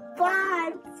so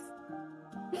bad!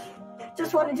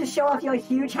 Just wanted to show off your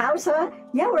huge house, huh?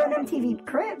 Yeah, we're on MTV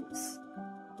Cribs.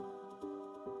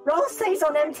 Rolsey's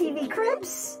on MTV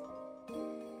Cribs?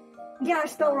 Yeah, I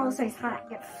stole Rolsey's hat.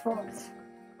 Get fucked.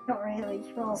 Not really,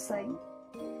 Rolsey.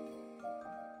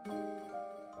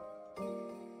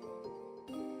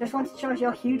 Just wanted to show off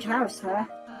your huge house, huh?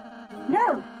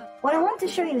 No! What I want to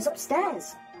show you is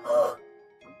upstairs.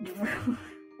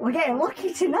 We're getting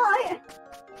lucky tonight!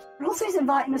 Rolsey's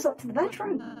inviting us up to the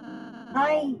bedroom.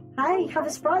 I have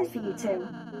a surprise for you two.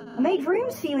 I made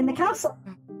rooms for you in the castle.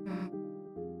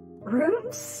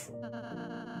 Rooms?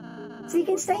 So you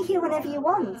can stay here whenever you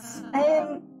want.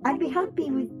 I'd be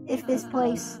happy if this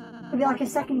place would be like a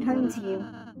second home to you.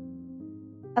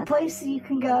 A place you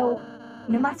can go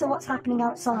no matter what's happening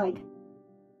outside.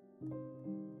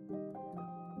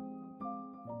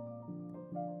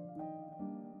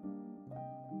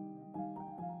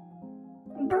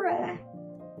 Bruh.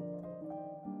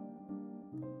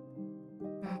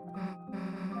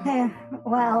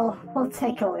 Well, we'll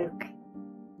take a look.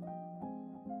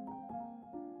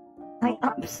 I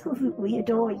absolutely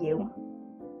adore you.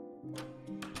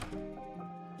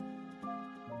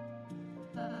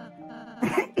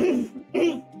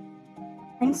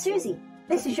 And Susie,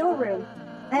 this is your room.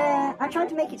 I tried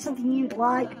to make it something you'd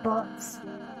like, but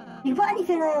you can put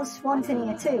anything else you want in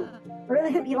here too. I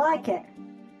really hope you like it.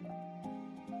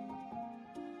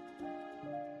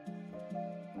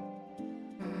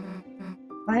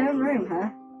 My own room, huh?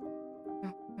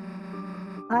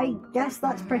 I guess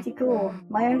that's pretty cool.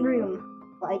 My own room,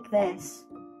 like this.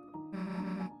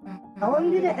 How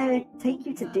long did it take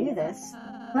you to do this?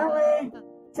 Well,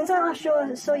 Since I last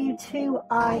saw you two,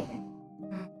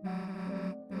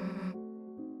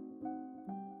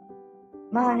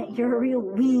 Man, you're a real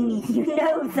weenie, you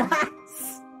know that!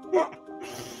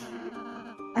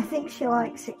 I think she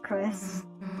likes it, Chris.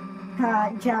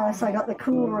 Jealous I got the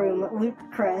cool room, Luke,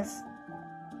 Chris.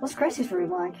 What's Chris's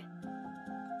room like?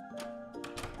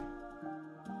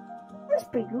 That's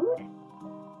pretty good.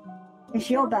 It's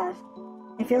your bed.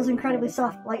 It feels incredibly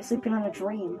soft, like sleeping on a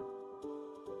dream.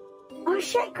 Oh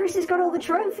shit, Chris has got all the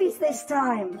trophies this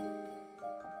time!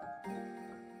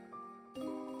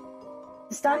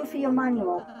 Stand for your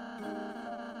manual.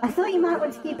 I thought you might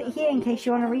want to keep it here in case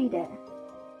you want to read it.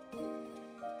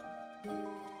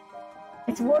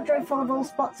 It's a wardrobe full of all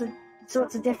sorts of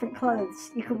different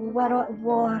clothes. You can wear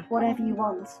whatever you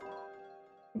want.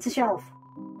 It's a shelf.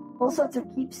 All sorts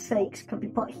of keepsakes could be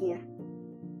put here.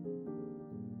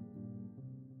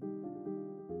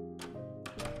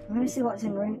 I'm gonna see what's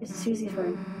in Susie's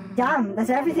room. Damn, there's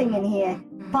everything in here.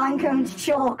 Pine cones,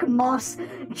 chalk, moss,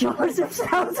 jars of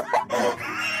salsa.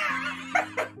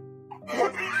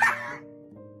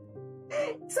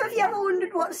 So if you ever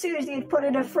wondered what Susie had put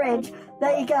in her fridge,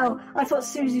 there you go. That's what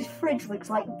Susie's fridge looks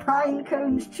like. Pine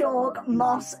cones, chalk,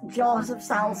 moss, jars of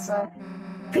salsa,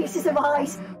 pieces of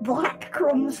ice, black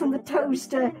crumbs from the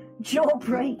toaster,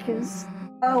 jawbreakers.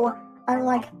 Oh, and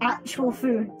like actual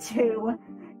food too.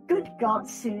 Good God,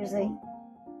 Susie.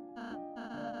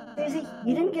 Susie,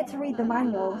 you didn't get to read the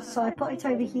manual, so I put it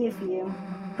over here for you.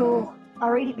 Cool. I'll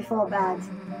read it before bed.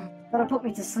 That'll put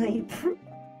me to sleep.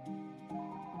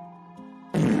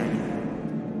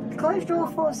 The clothes drawer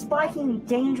full of spiking,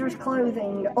 dangerous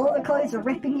clothing. All the clothes are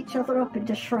ripping each other up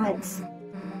into shreds.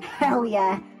 Hell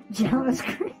yeah. Jealous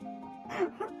Chris.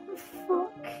 What the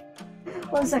fuck?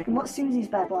 1 second, what's Susie's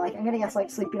bed like? I'm gonna guess like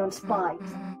sleeping on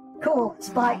spikes. Cool,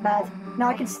 spike bed. Now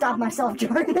I can stab myself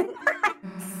during the night.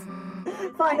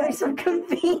 Finally some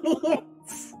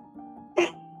convenience.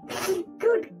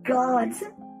 Good God.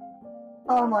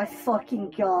 Oh my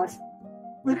fucking God.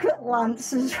 Look at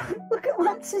Lance's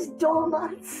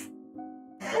doormats.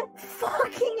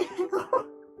 Fucking hell.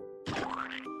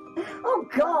 Oh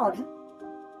God.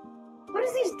 What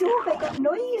does this door make that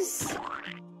noise?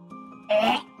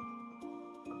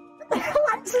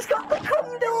 Lance has got the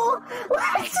cum door!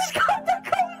 Lance has got the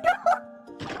cum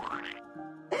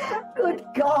door! Good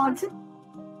God.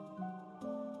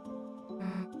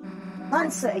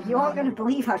 Lancer, you aren't going to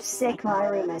believe how sick my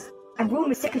room is. And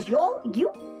room as sick as you?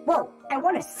 Whoa, I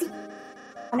want to see.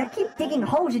 And I keep digging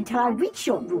holes until I reach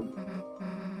your room.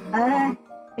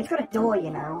 It's got a door,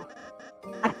 you know.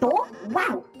 A door?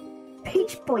 Wow.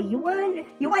 Peach Boy, you went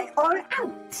all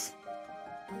out.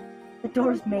 The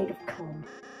door is made of cum.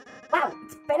 Wow,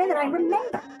 it's better than I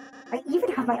remember. I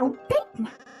even have my own bed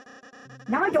now.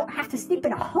 Now I don't have to sleep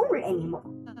in a hole anymore.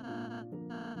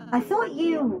 I thought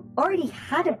you already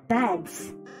had a bed.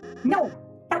 No,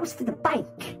 that was for the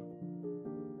bike.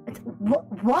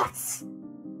 What?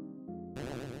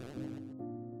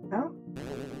 Oh?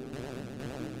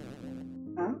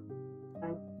 Oh?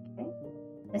 Okay.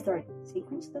 Is there a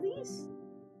sequence to these?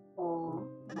 Or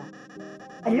no?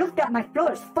 I looked at my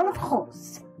floor, it's full of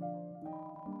holes.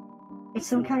 It's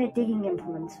some kind of digging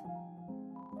implement.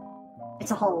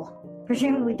 It's a hole.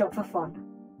 Presumably dug for fun.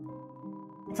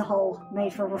 It's a hole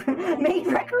made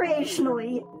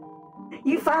recreationally.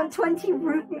 You found 20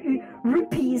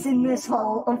 rupees in this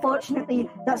hole. Unfortunately,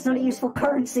 that's not a useful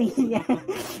currency here.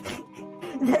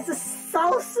 There's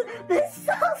salsa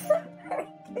buried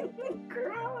in the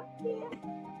ground here.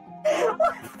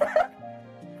 What the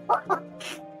fuck?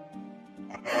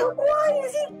 Why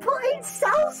is he putting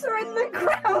salsa in the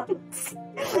ground?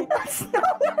 That's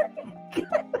not very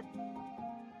good.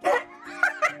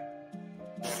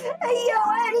 Hey yo,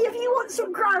 any of you want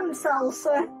some ground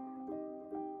salsa?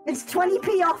 It's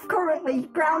 20p off currently,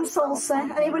 ground salsa.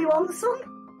 Anybody want some?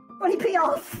 20p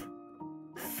off.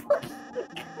 Fucking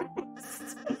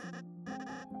Christ.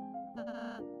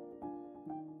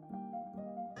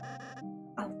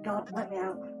 Oh God, let me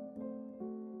out.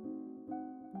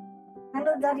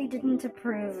 Candle Daddy didn't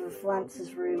approve of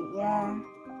Lance's room. Yeah.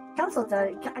 Candle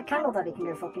Daddy can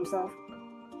go fuck himself.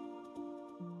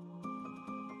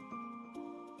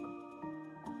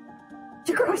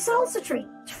 To grow a salsa tree.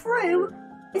 True.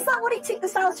 Is that what he took the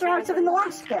salsa out of in the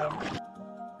last game?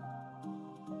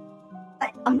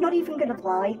 I'm not even gonna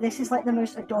lie. This is like the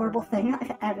most adorable thing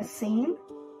I've ever seen.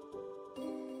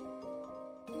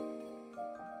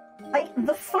 Like,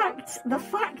 the fact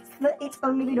that it's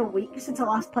only been a week since I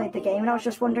last played the game, and I was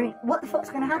just wondering what the fuck's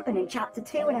going to happen in Chapter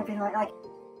 2 and everything like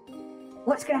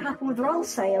what's going to happen with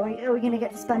Rolsay? Are we going to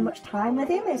get to spend much time with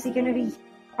him? Is he going to be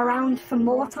around for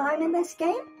more time in this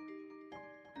game?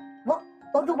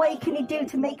 other way can he do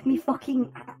to make me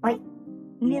fucking, like,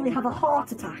 nearly have a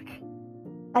heart attack?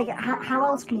 Like, how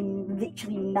else can he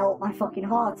literally melt my fucking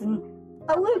heart? And,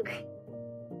 oh look!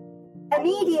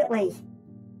 Immediately!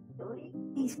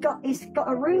 He's got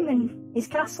a room in his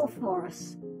castle for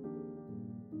us.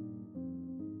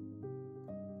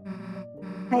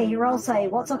 Hey, Ralsei,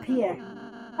 what's up here?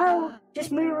 Oh,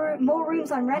 just more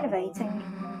rooms I'm renovating.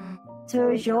 So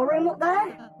is your room up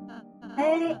there?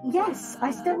 Yes,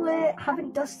 I still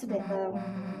haven't dusted it though.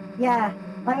 Yeah,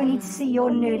 like we need to see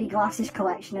your nerdy glasses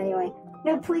collection anyway.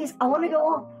 No, please, I want to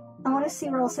go up. I want to see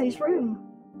Ralsei's room.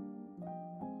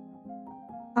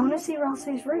 I want to see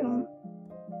Ralsei's room.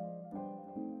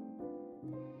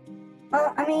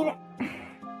 I mean...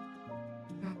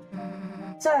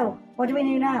 So, what do we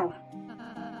do now?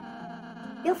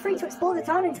 Feel free to explore the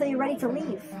town until you're ready to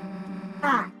leave.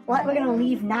 Ah, like we're gonna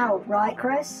leave now, right,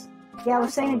 Chris? Yeah, we're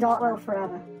staying in Darkwell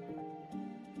forever.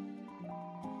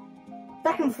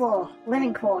 Second floor,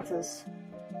 living quarters.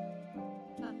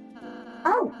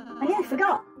 Oh, I nearly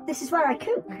forgot. This is where I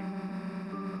cook.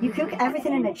 You cook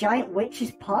everything in a giant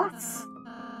witch's pot?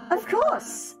 Of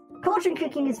course! Cauldron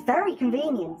cooking is very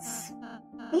convenient.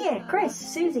 Here, Chris,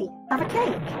 Susie, have a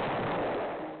cake.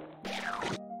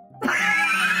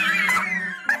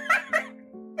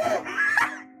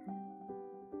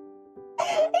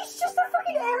 It's just a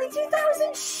fucking early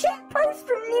 2000s shitpost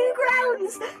from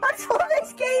Newgrounds! That's all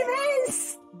this game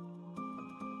is!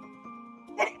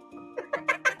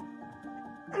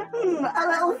 A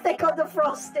little thick on the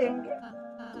frosting.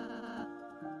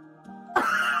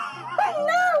 Oh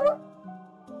no!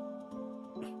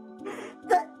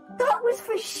 That was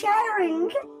for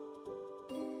sharing!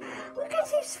 Look at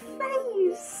his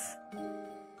face!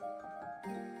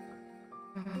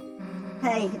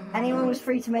 Hey, anyone was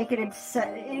free to make an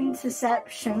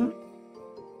interception.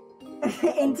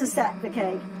 Intercept the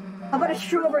cake. How about a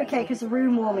strawberry cake as a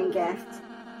room warming gift?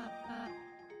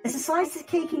 There's a slice of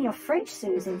cake in your fridge,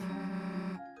 Susie.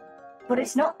 But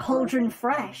it's not cauldron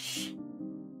fresh.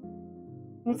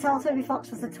 You tell Toby Fox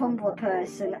was a Tumblr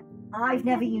person. I've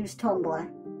never used Tumblr.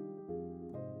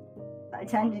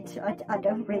 I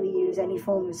don't really use any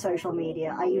form of social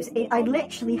media. I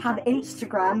literally have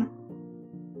Instagram,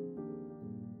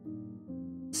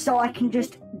 so I can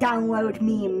just download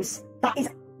memes. That is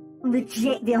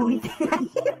legit the only thing I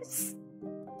use.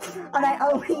 And I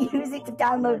only use it to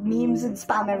download memes and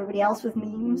spam everybody else with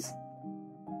memes.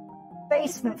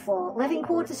 Basement floor, living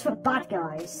quarters for bad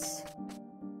guys.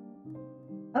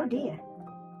 Oh dear.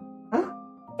 Huh?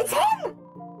 It's him!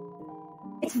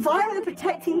 It's violently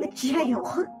protecting the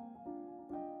jail.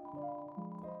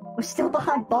 We're still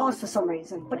behind bars for some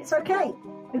reason, but it's okay.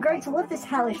 We're going to love this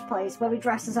hellish place where we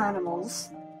dress as animals.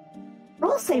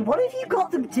 Ralsei, what have you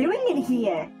got them doing in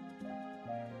here?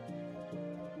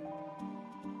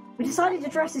 We decided to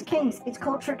dress as kings. It's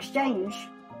culture exchange.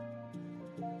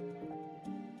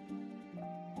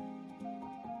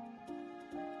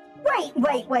 Wait.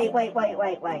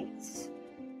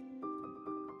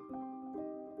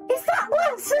 Is that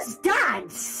Lancer's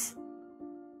dad's?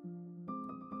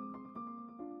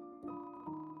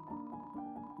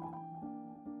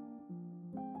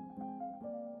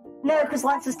 No, because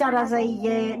Lancer's dad has a,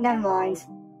 never mind.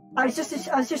 I was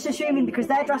just assuming because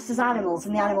they're dressed as animals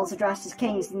and the animals are dressed as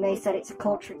kings and they said it's a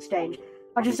culture exchange.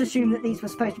 I just assumed that these were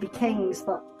supposed to be kings,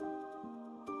 but...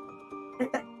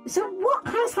 So what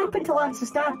has happened to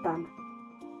Lancer's dad then?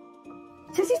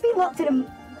 Says he's been locked in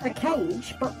a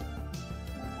cage, but...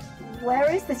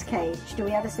 Where is this cage? Do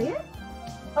we ever see it?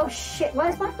 Oh shit,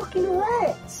 where's my fucking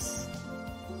alerts?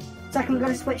 Second, we're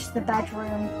going to switch to the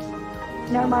bedroom.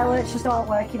 No, my alerts just aren't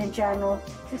working in general.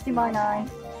 50 by 9.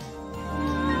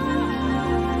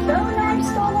 No,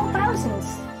 Star 1000.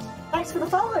 Thanks for the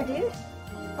follow, dude.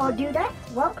 Or dudette,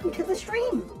 welcome to the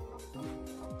stream.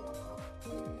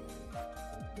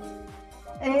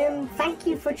 Thank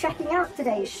you for checking out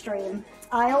today's stream.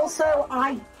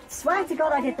 I swear to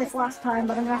God I did this last time,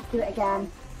 but I'm gonna have to do it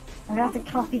again. I'm gonna have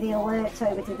to copy the alerts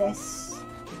over to this.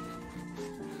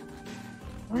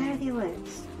 Where are the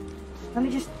alerts? Let me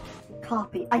just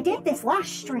copy. I did this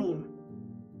last stream,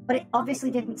 but it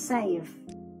obviously didn't save.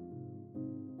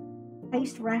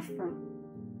 Paste reference.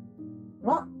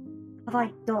 What have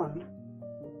I done?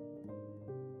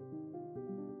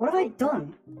 What have I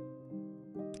done?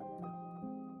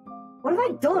 What have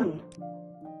I done?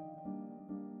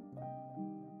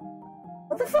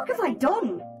 What the fuck have I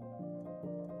done?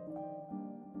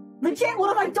 Legit,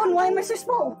 what have I done? Why am I so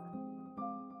small?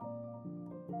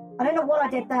 I don't know what I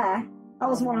did there. That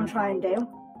wasn't what I'm trying to do.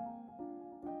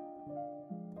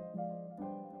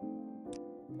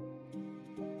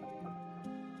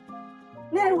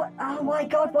 No, oh my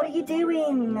god, what are you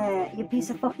doing? You piece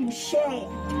of fucking shit.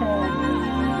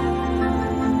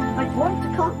 I want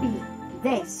to copy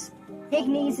this.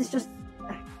 Ignis is just...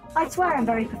 I swear I'm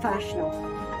very professional.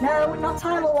 No, not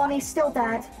tLaugh, he's still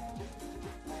dead.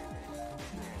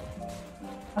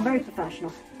 I'm very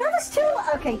professional. No, there's two...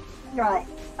 Okay, right.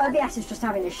 OBS is just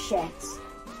having a shit.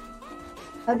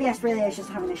 OBS really is just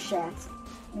having a shit.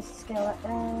 Let's scale that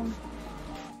down.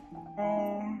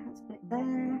 Let's put it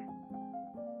there.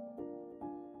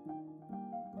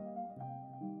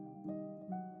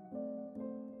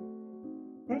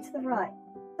 Go to the right.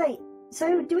 Wait,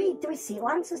 so do we see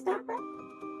Lancers down there?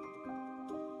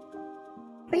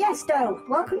 But yes, Doe,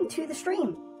 welcome to the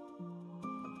stream.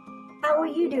 How are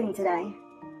you doing today?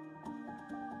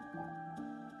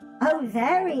 Oh,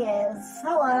 there he is.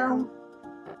 Hello.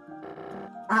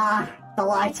 Ah, the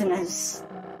Lighteners.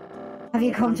 Have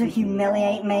you come to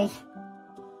humiliate me?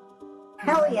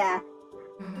 Hell yeah.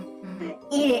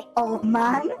 Eat it, old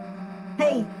man.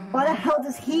 Hey, why the hell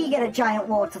does he get a giant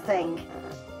water thing?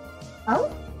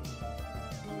 Oh?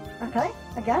 Okay,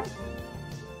 again.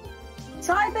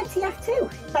 CyberTF2,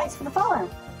 thanks for the follow.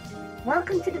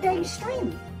 Welcome to today's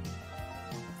stream.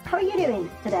 How are you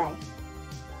doing today?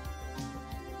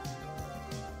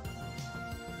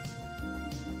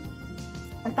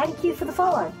 And thank you for the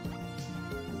follow.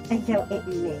 And yo, it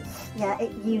me. Yeah,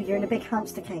 it you. You're in a big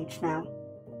hamster cage now.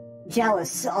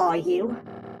 Jealous, are you?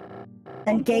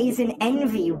 Then gaze in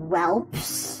envy,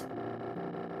 whelps.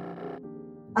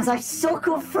 As I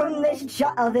suckle from this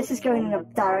oh, this is going in a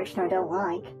direction I don't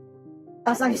like.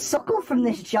 As I suckle from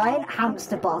this giant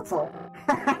hamster bottle.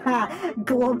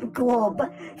 Glub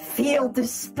glub. Feel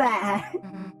despair.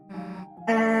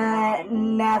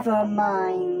 Never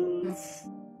mind.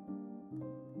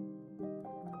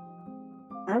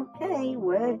 Okay,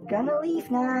 we're gonna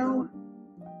leave now.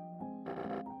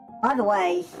 By the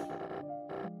way,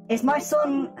 is my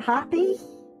son happy?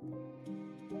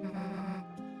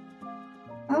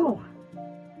 Oh.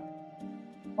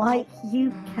 Like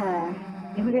you care.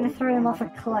 You were gonna throw him off a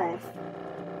cliff.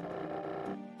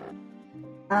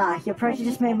 Ah, your approach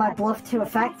just made my bluff too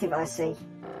effective, I see.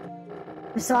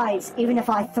 Besides, even if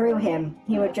I threw him,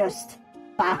 he would just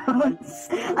bounce.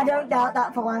 I don't doubt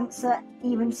that for Lancer,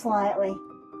 even slightly.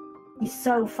 He's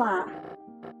so fat.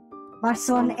 My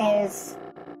son is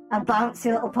a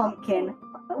bouncy little pumpkin.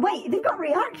 Wait, they've got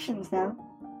reactions now.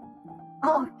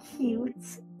 Oh, cute.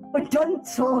 We're done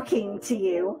talking to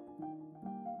you.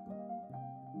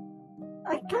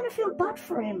 I kind of feel bad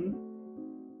for him.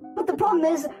 But the problem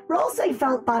is, Rolsey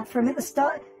felt bad for him at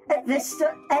the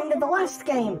end of the last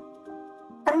game.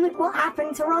 And look what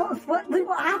happened to Rolf. Look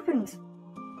what happened.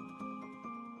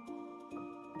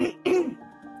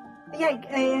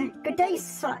 Yeah, good day,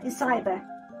 Cyber.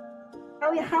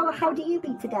 How do you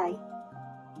be today?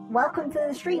 Welcome to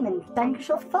the stream and thank you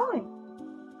for following.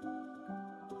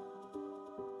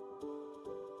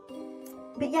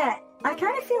 But yeah, I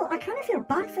kind of feel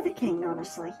bad for the king,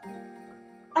 honestly.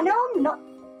 I know I'm not.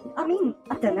 I mean,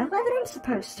 I don't know whether I'm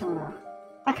supposed to or not.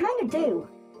 I kind of do.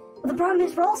 But the problem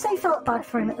is, Rolsey felt bad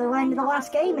for him at the end of the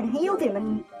last game and healed him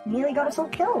and nearly got us all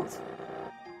killed.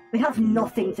 We have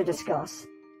nothing to discuss.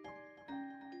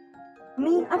 I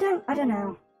mean, I don't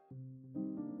know.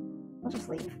 I'll just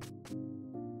leave.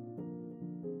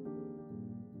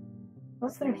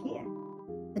 What's through here?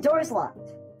 The door is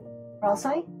locked.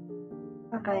 Rolsey?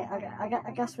 Okay,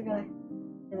 I guess we're gonna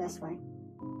do this way.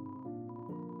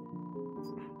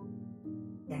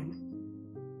 Damn.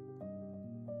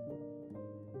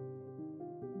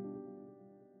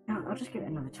 No, I'll just give it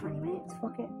another 20 minutes,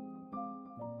 fuck it.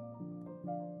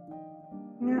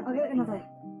 No, I'll give it another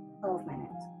 12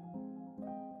 minutes.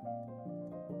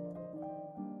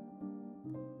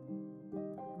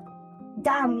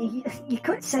 Damn, you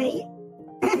could say...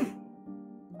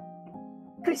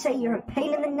 could say you're a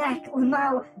pain in the neck,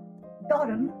 Lamau. Got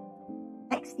him.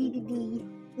 XDDD.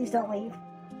 Please don't leave.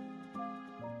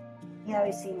 Yeah,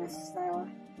 we've seen this, tLaugh.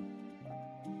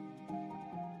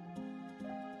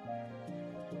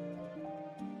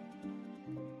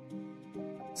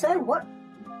 So, what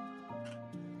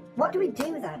do we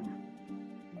do then?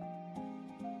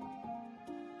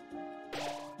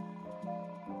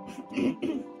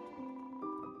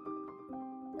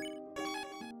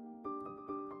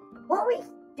 What are we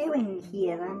doing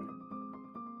here then?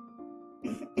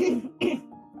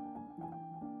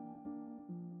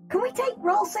 Can we take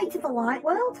Rolsey to the light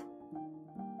world?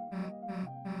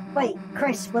 Wait,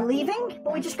 Chris, we're leaving?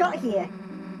 But we just got here.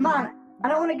 Man, I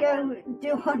don't want to go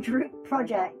do our group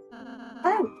project.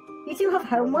 Oh, you two have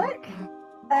homework?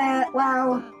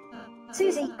 Well,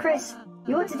 Susie, Chris,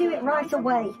 You ought to do it right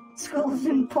away. School's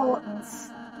important.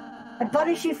 I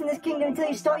banish you from this kingdom until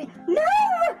you start. No!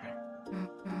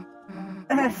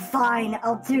 Fine,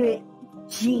 I'll do it.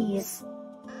 Jeez.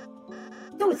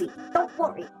 Susie, don't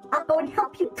worry. I'll go and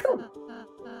help you too.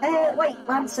 Wait,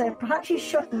 Lancer, perhaps you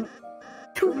shouldn't.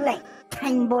 Too late,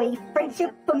 kind boy.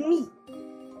 Friendship for me.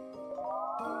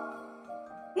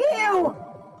 Ew!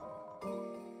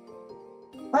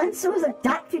 Lancer was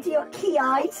adapted to your key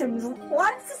items.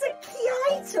 Lancer's a key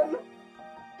item!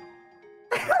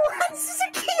 Lancer's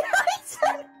a key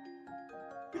item!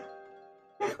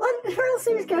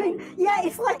 Lancer was going, yeah,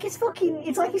 it's like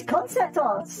his concept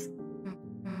arts.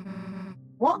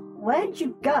 What? Where'd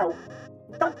you go?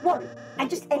 Don't worry, I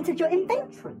just entered your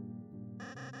inventory.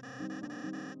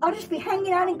 I'll just be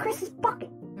hanging out in Chris's pocket.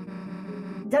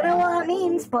 Don't know what that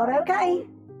means, but okay.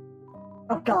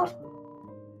 Oh god.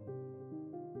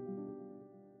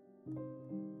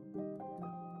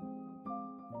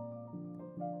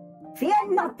 Fear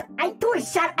not, I too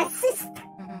shall assist.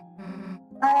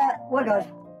 We're good.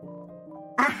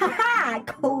 Ahaha,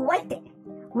 quite it.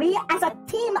 We as a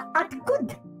team are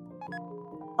good.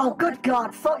 Oh, good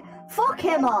god, fuck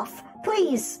him off,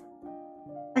 please.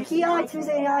 A key item is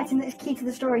an item that is key to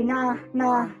the story. Nah,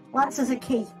 Lancer's a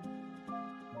key.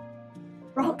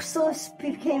 Rock Source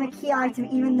became a key item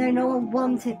even though no one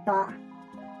wanted that.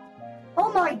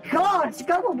 Oh my god,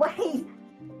 go away!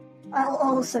 I'll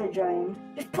also join.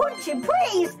 Just punch him,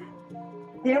 please!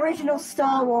 The original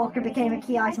Star Walker became a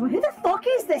key item. Who the fuck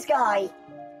is this guy?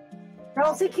 They're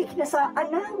also kicking us out. I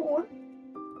know!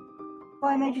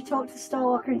 Why I made you talk to Star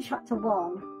Walker in Chapter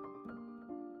 1.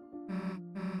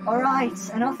 Alright,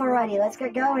 enough already. Let's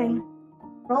get going.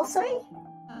 Roll say?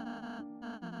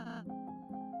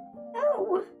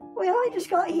 No, we only just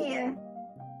got here.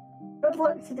 Good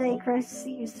luck today, Chris.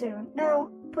 See you soon. No,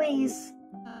 please.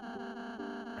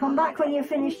 Come back when you've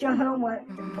finished your homework.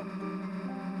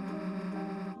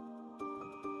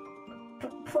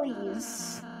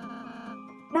 Please.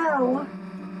 No.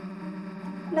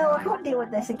 No, I can't deal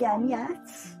with this again yet.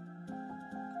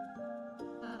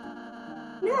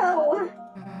 No.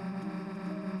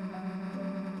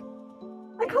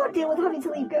 I can't deal with having to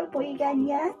leave Goat Boy again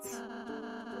yet.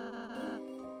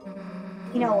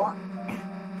 You know what?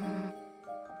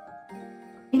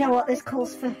 You know what? This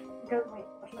calls for Goat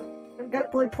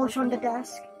Boy plush on the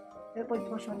desk. Goat Boy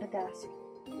plush on the desk.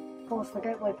 Calls for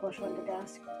Goat Boy plush on the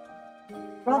desk.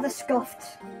 Rather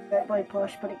scuffed Goat Boy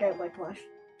plush, but a Goat Boy plush.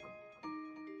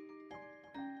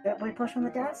 Goat Boy plush on the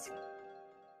desk.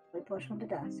 Goat Boy plush on the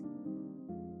desk.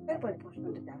 Goat Boy plush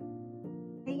on the desk.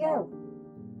 Hey yo.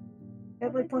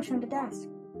 Goat Boy plush on the desk.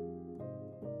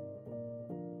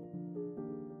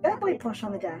 Goat Boy plush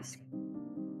on the desk.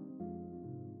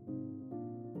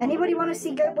 Anybody want to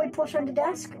see Goat Boy plush on the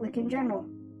desk? Like in general.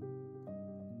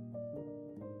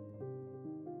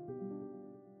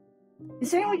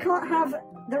 Considering we can't have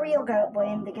the real Goat Boy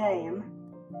in the game,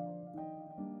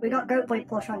 we got Goat Boy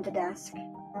plush on the desk.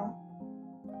 No.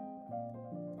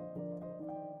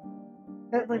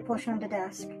 Goat Boy plush on the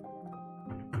desk.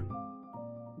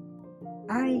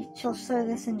 I shall show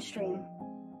this in stream.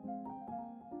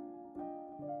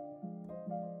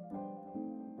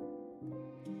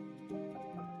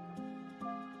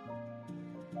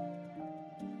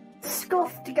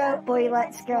 Scuffed Goat Boy,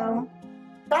 let's go.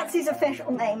 That's his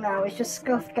official name now, it's just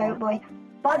Scuffed Goat Boy.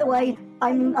 By the way,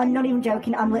 I'm not even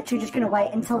joking, I'm literally just gonna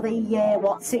wait until the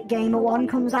What's It Gamer one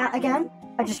comes out again.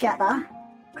 I just get that.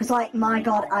 Because, like, my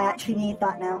god, I actually need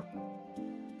that now.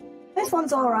 This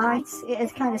one's alright, it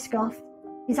is kind of scuffed.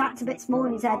 His hat's a bit small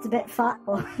and his head's a bit fat,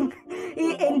 but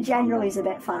in general he's a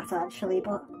bit fat actually,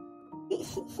 but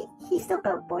he's still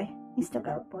Goat Boy. He's still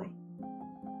Goat Boy.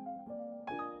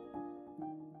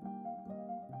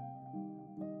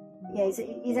 Yeah,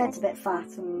 his head's a bit fat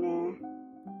and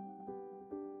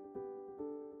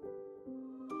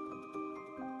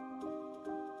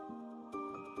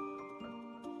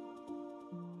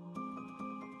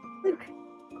Look.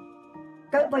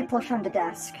 Goat Boy plush on the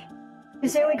desk.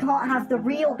 Because here we can't have the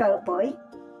real Goat Boy.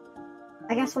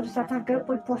 I guess we'll just have to have Goat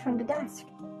Boy plush on the desk.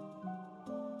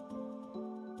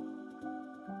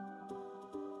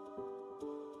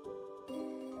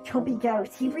 Chubby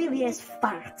Goat, he really is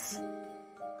fat.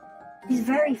 He's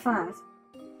very fat.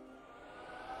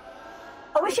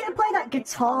 I wish I could play that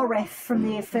guitar riff from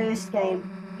the first game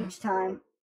each time.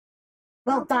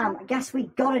 Well, damn, I guess we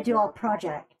gotta do our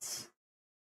projects.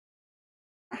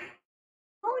 Can't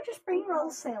we just bring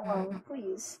Rollsay along,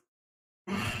 please?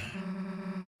 At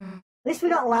least we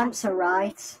got Lancer,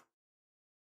 right?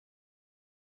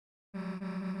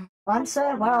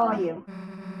 Lancer, where are you?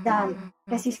 Damn,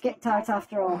 guess he skipped out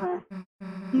after all, huh?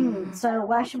 So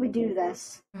where should we do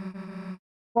this?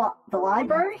 What, the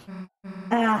library?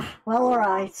 Well,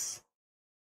 alright.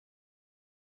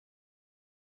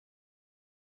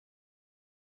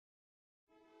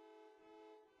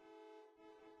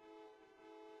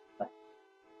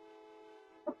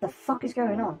 What the fuck is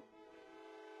going on?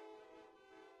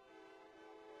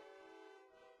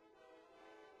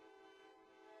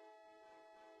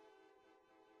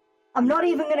 I'm not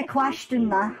even gonna question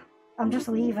that. I'm just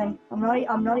leaving. I'm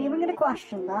not even gonna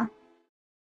question that.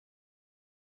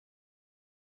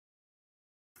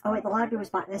 Oh wait, the library was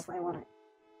back this way, wasn't it?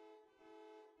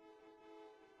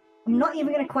 I'm not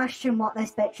even gonna question what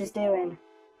this bitch is doing.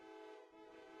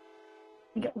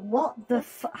 What the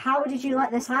how did you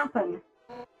let this happen?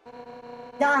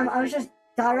 Damn, I was just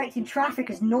directing traffic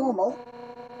as normal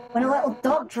when a little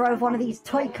dog drove one of these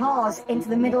toy cars into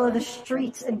the middle of the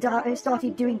street and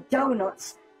started doing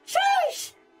donuts.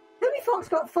 Sheesh! Who the fuck's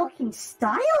got fucking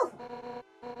style?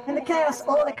 In the chaos,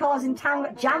 all the cars in town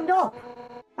got jammed up.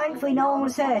 Thankfully, no one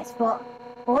was hurt, but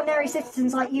ordinary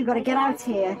citizens like you gotta get out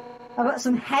here. I've got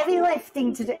some heavy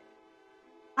lifting to do.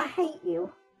 I hate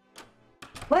you.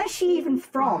 Where's she even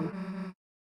from?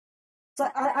 So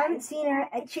I haven't seen her.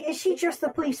 Is she just the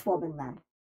policewoman then?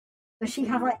 Does she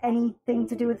have like anything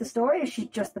to do with the story, or is she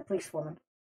just the policewoman?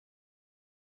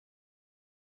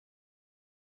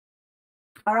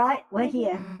 Alright, we're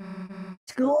here.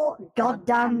 School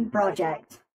goddamn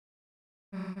project.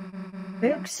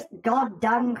 Book's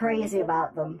goddamn crazy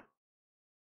about them.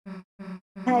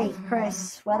 Hey,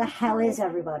 Chris, where the hell is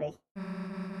everybody?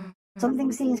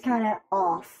 Something seems kinda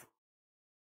off.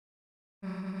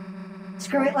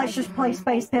 Screw it, let's just play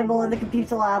Space Pinball in the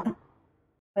computer lab.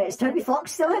 Wait, is Toby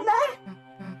Fox still in there?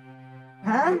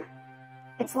 Huh?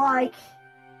 It's like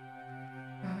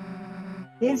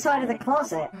the inside of the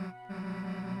closet.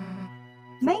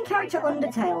 Main character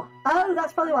Undertale. Oh,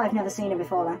 that's probably why I've never seen it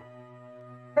before then.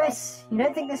 Chris, you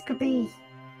don't think this could be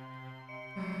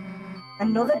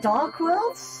another Dark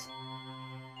Worlds?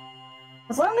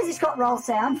 As long as it's got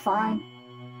Ralsei, I'm fine.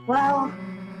 Well,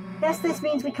 guess this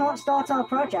means we can't start our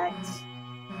project.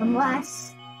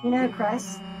 Unless, you know,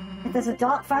 Chris, if there's a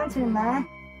dark fountain in there,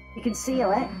 you can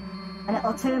seal it, and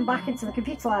it'll turn back into the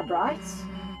computer lab, right?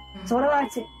 So what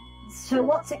about it? So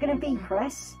what's it going to be,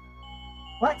 Chris?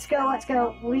 Let's go, let's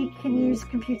go. We can use a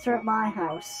computer at my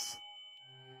house.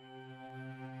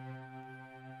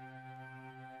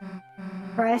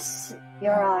 Chris,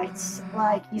 you're right.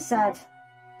 Like you said,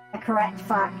 a correct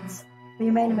fact. But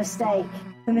you made a mistake.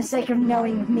 The mistake of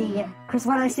knowing me. Because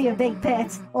when I see a big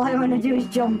pit, all I want to do is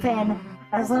jump in.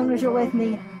 As long as you're with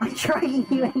me, I'm dragging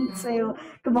you in too.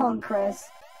 Come on, Chris.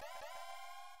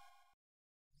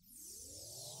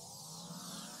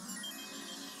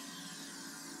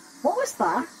 What was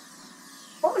that?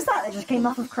 What was that just came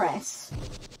off of Chris?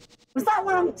 Was that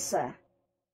an answer?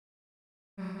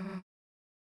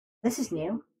 This is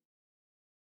new.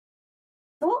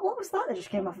 So what was that just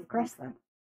came off of Chris then?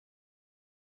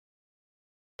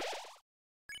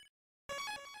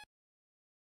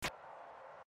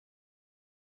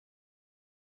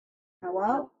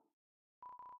 Hello?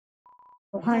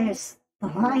 The wires. The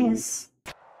wires.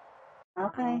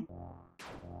 Okay.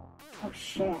 Oh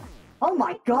shit. Oh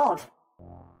my god!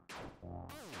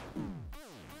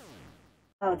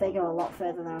 Oh, they go a lot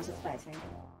further than I was expecting.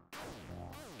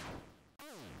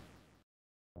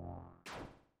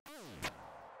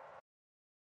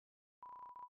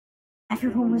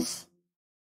 Everyone was...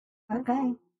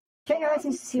 Okay. Check your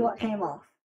items to see what came off.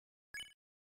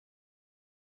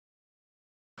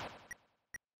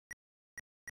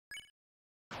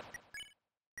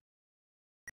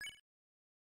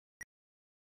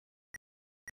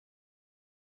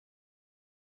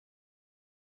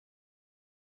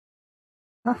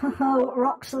 Oh,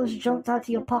 Roxel's jumped out of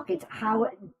your pocket. How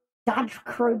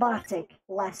dad-acrobatic,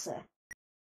 lesser.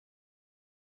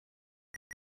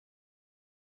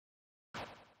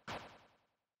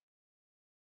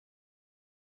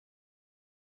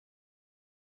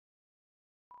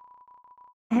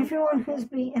 Everyone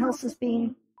else has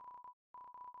been...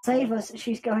 Save us,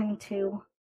 she's going to...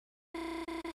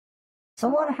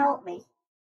 Someone help me.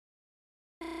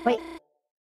 Wait.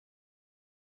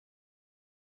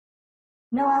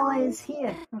 Noella is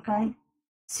here, okay.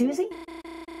 Susie?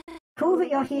 Cool that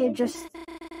you're here, just...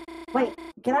 Wait,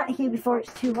 get out of here before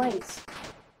it's too late.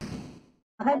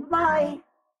 Okay, bye!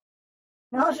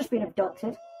 Noella's just been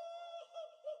abducted.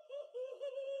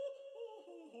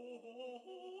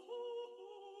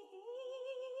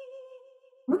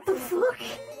 What the fuck?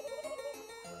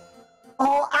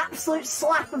 Oh, absolute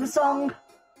slap of a song.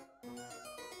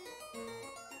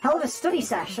 Hell of a study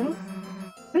session.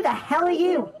 Who the hell are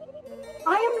you?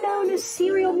 I am known as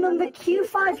serial number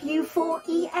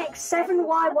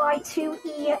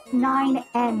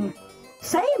Q5U4EX7YY2E9N.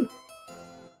 Same!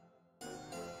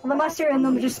 Although my serial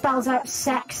number just spells out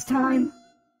sex time.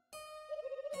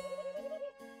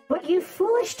 But you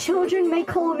foolish children may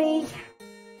call me...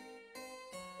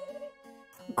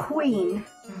 Queen.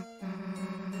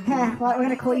 Heh, like we're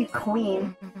gonna call you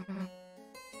Queen.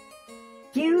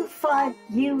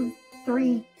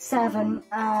 U5U37,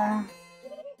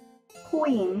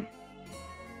 Queen.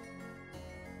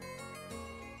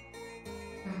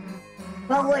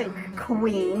 Well, look,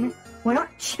 Queen, we're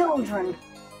not children.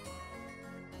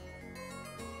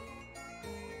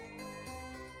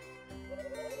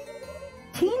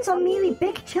 Teens are merely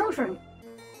big children,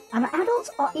 and adults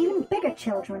are even bigger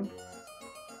children.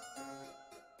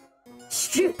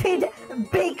 Stupid,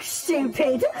 big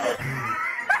stupid.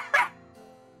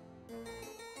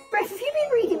 Ref, have you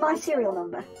been reading my serial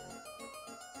number?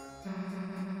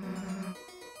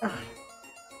 Ugh.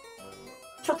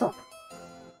 Shut up.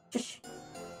 Just...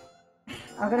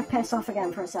 I'm gonna piss off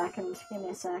again for a second. Give me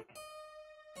a sec.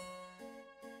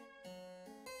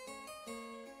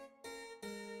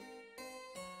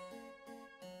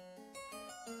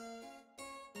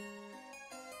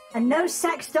 And no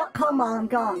sex.com while I'm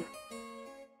gone.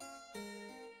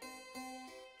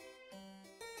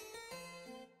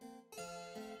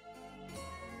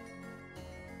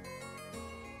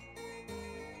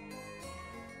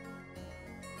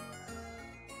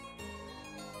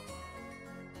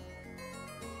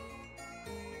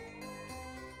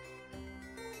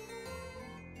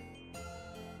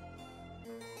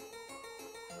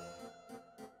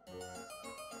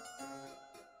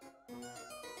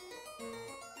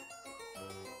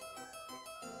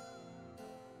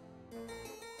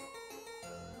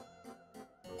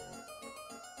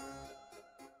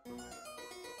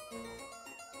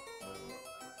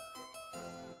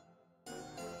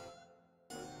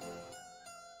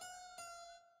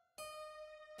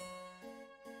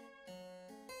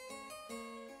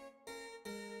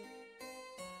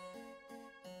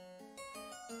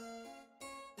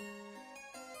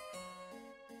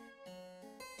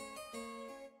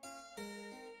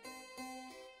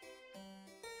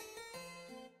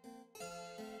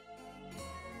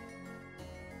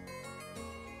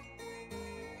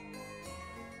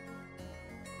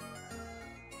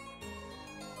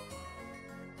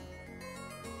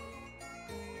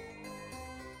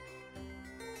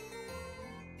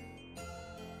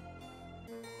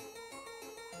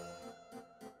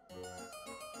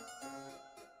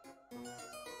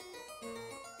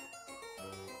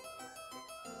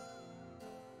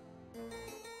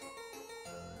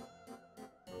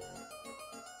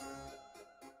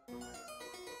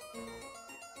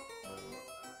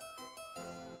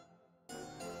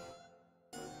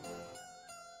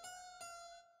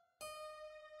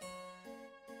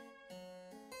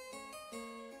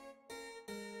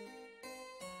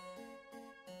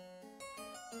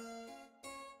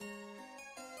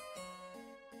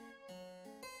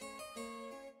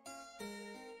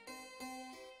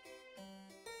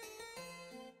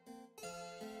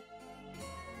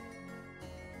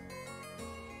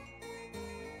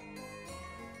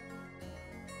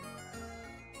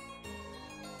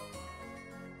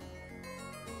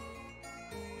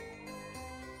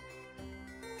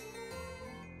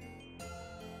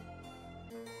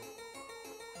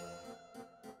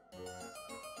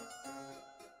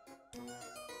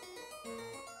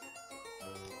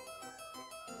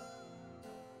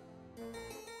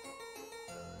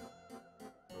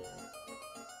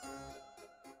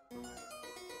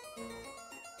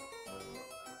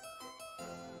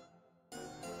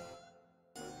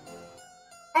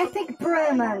 Epic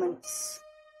bro moments.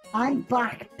 I'm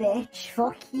back, bitch.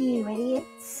 Fuck you,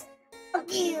 idiots.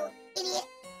 Fuck you, idiot.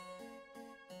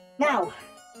 Now,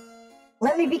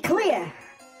 let me be clear.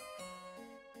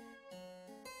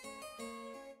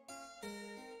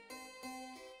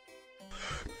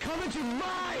 Come into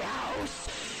my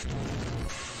house!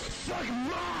 Suck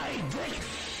my dick!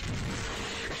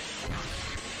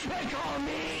 They call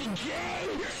me gay!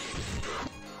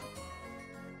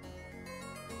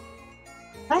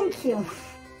 Thank you.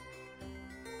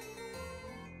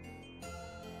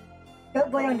 Goat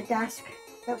boy on the desk.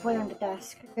 Goat boy on the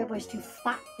desk. Goat boy's too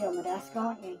fat to be on the desk,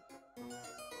 aren't you?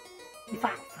 You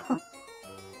fat fuck.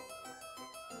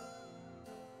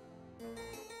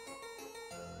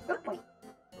 Goat boy.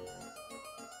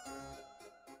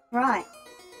 Right.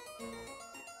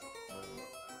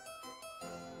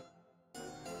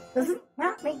 Doesn't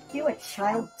that make you a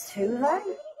child too,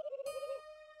 then?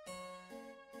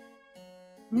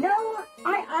 No,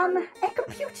 I am a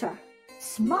computer.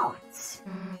 Smart.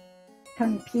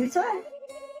 Computer?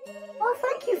 Well,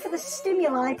 thank you for the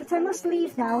stimuli, but I must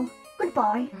leave now.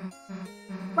 Goodbye.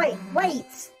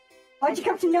 Wait! Why'd you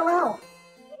capture Noel?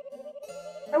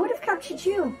 I would have captured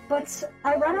you, but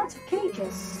I ran out of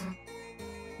cages.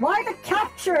 Why the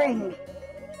capturing?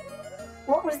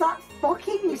 What was that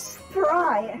fucking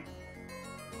spry?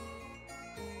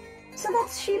 So that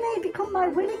she may become my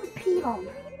willing peon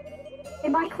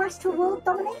in my quest for world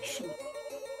domination.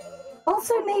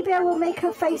 Also, maybe I will make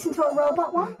her face into a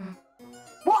robot one.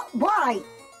 What? Why?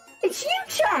 It's you,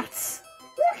 chat!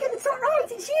 Look at the top right,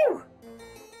 it's you!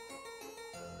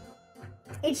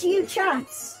 It's you, chat!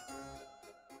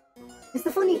 It's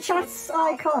the funny chats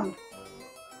icon.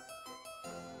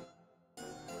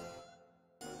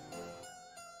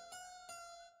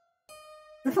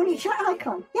 The funny chat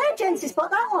icon. Yeah, Jency, spot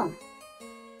that one.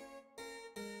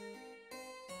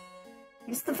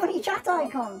 It's the funny chat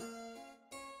icon.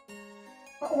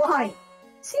 But why?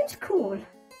 Seems cool.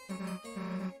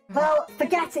 Well,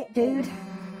 forget it, dude.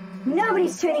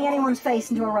 Nobody's turning anyone's face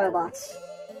into a robot.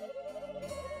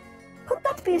 Could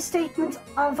that be a statement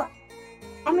of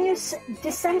amorous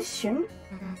dissension?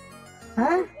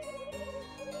 Huh?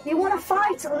 You wanna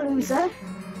fight, loser?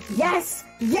 Yes!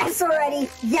 Yes already!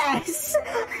 Yes!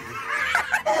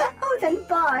 Oh, then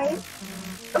bye.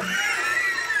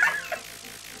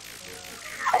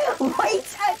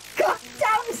 Wait a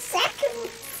goddamn second!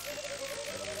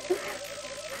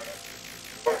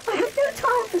 I have no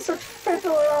time for such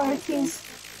frivolities.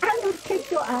 I will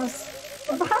kick your ass.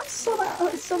 Or perhaps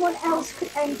someone else could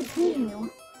entertain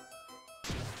you.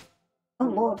 Oh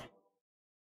lord.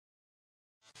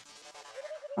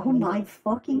 Oh my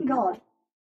fucking god.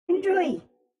 Enjoy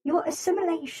your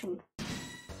assimilation.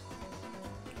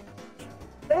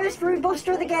 First root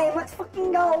buster of the game, let's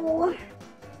fucking go!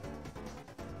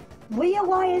 Weir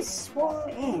wires swung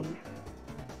in.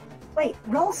 Wait,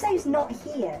 roll save's not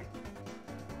here.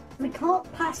 We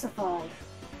can't pacify.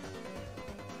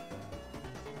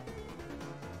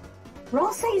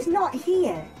 Roll save's not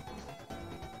here.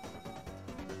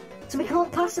 So we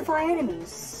can't pacify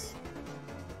enemies.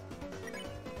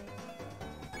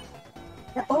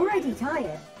 They're already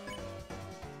tired.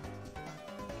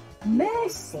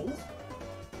 Mercy?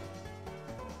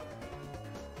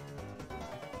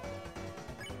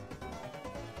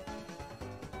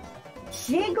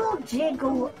 Jiggle,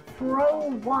 jiggle, throw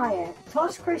wire.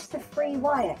 Toss Chris to free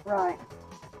wire. Right.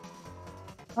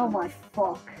 Oh my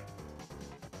fuck.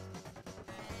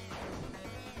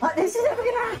 Like, this is never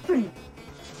gonna happen.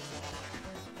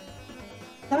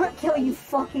 Don't kill, you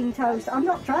fucking toast. I'm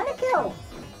not trying to kill.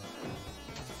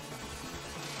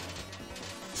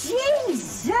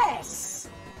 Jesus!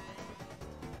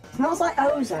 Smells like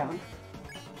ozone.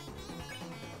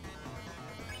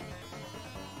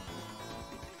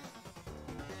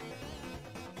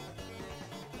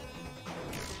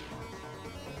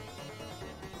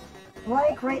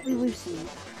 Why greatly loosened?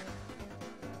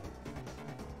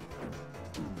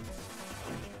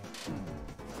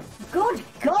 Good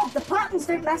God, the patterns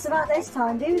don't mess about this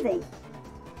time, do they?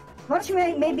 I'm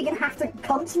actually maybe gonna have to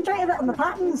concentrate a bit on the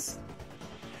patterns.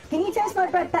 Can you toast my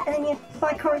bread better than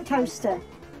my current toaster?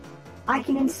 I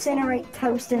can incinerate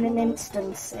toast in an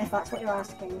instant, if that's what you're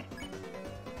asking.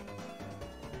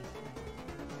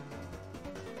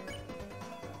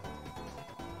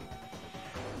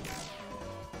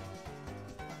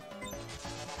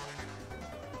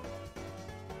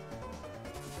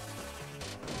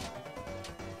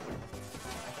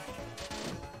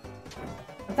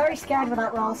 I'm very scared with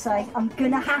that roll save. I'm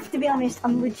gonna have to be honest,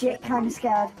 I'm legit kind of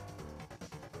scared.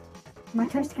 My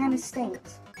toast kind of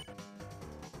stinks.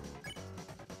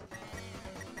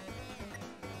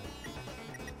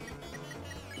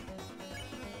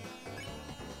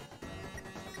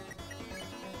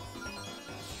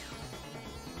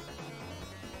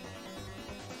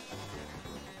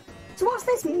 So what's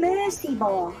this mercy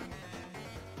bar?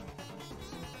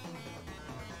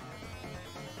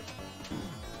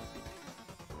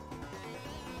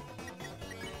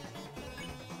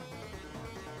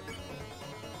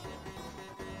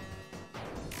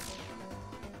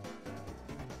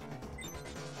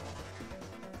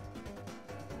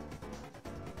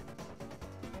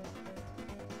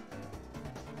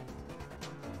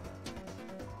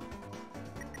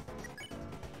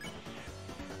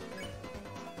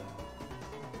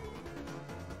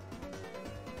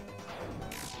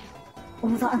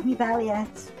 Oh, that on me bell yet.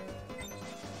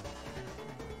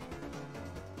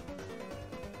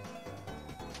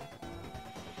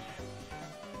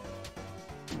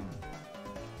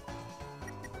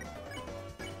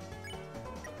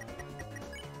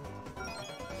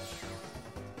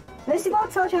 Mercy bar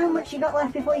tells you how much you got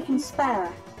left before you can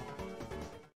spare.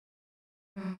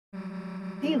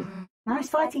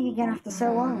 fighting again after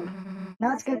so long. Now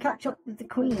let's go catch up with the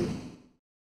Queen.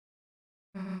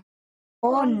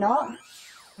 Or not.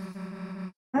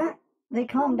 Huh? They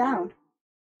calm down.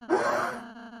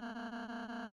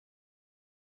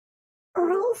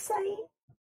 Roll say.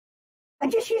 I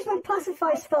just used my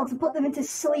pacify spell to put them into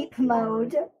sleep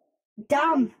mode.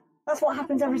 Damn! That's what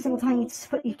happens every single time you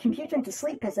put your computer into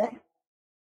sleep, is it?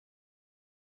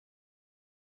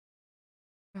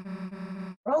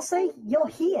 Roll say, you're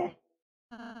here.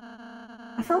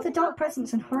 I felt a dark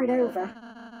presence and hurried over.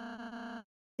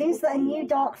 Seems that a new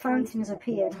dark fountain has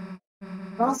appeared.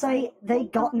 Roll say, they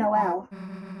got Noelle.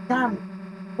 Damn.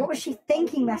 What was she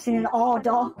thinking messing in our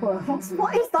dark world?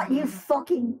 What is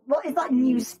that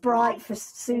new sprite for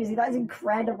Susie? That is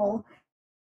incredible.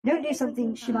 Don't do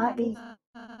something she might be.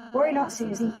 Worry not,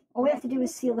 Susie. All we have to do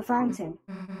is seal the fountain.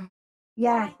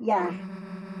 Yeah.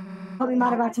 Can't be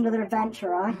mad about another adventure,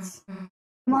 right?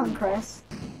 Come on, Chris.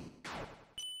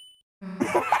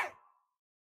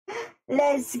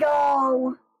 Let's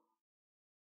go!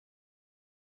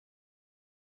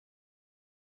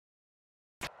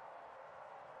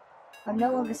 I'm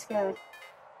no longer scared.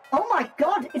 Oh my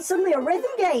god, it's suddenly a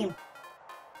rhythm game!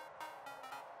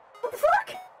 What the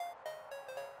fuck?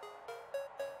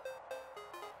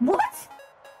 What?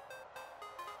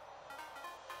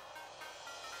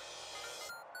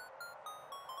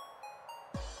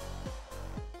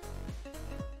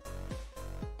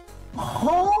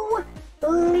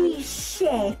 Holy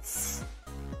shit!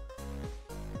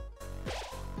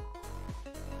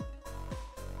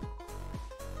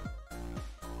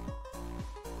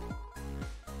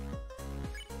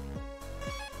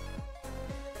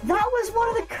 That was one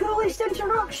of the coolest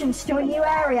introductions to a new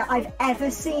area I've ever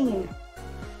seen.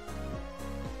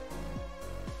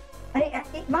 And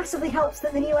it massively helps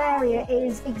that the new area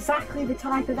is exactly the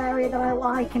type of area that I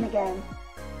like in a game.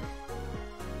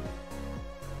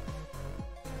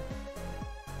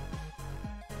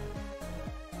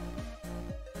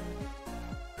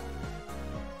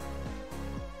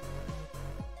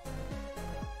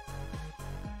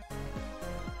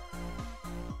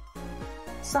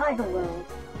 Cyberworld.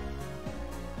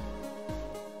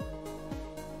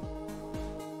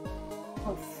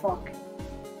 Oh fuck.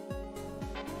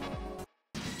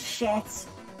 Shit.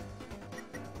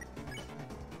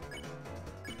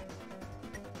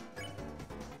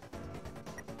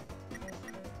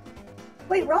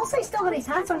 Wait, Rolsey's still got his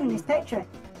hat on in this picture.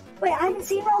 Wait, I haven't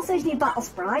seen Rolsey's new battle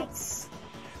sprites.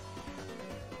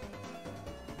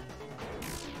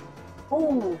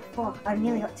 Oh fuck, I've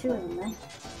nearly got two of them then.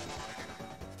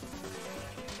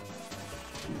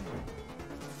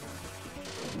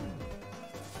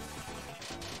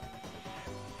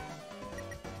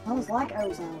 Smells like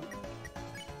ozone.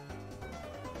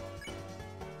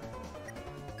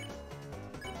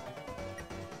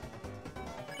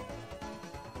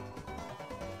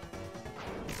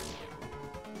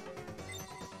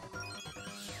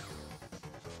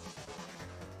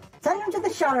 Send them to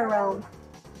the Shadow Realm.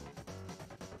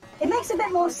 It makes a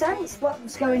bit more sense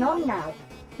what's going on now.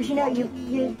 Because you know,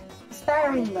 you're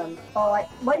sparing them. Or like,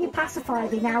 when you pacify,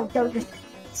 they now don't just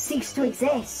cease to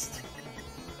exist.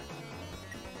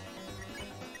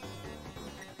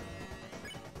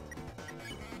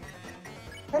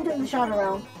 Send them to the Shadow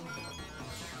Realm.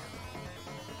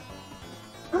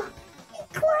 It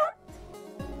clapped!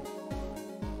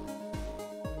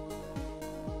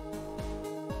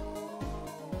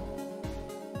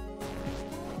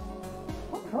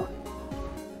 Oh.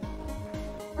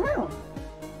 Oh.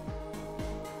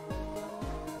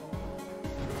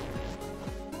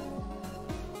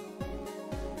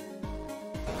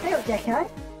 Hey up, dickhead.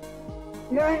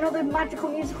 You're on another magical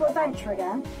musical adventure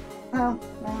again? Oh,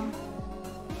 no.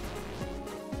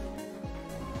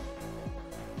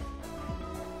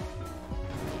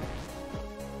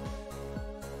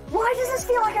 Why does this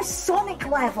feel like a Sonic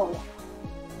level?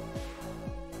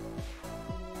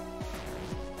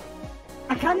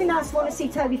 I kinda nice want to see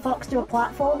Toby Fox do a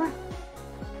platformer.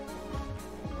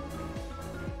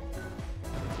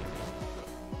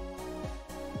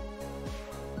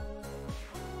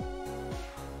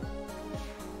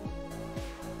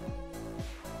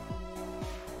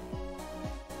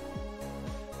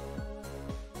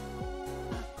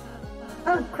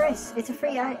 Oh, Chris, it's a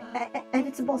free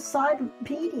editable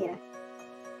sidepedia.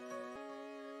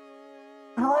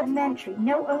 I'll add an entry.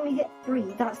 No, only hit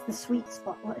 3. That's the sweet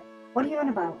spot. What are you on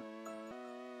about?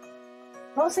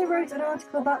 I also wrote an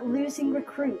article about losing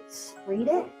recruits. Read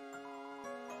it?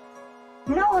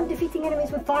 From now on, defeating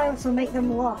enemies with violence will make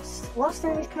them lost. Lost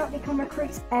enemies cannot become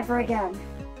recruits ever again.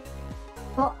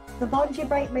 But the bonds you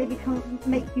break may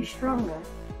make you stronger.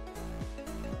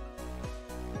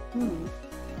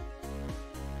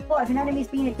 What, if an enemy's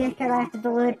being a dickhead, I have to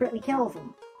deliberately kill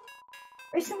them?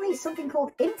 Recently, something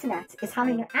called Internet is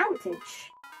having an outage.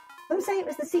 Some say it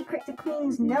was the secret to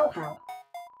Queen's know-how.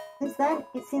 Since then,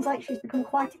 it seems like she's become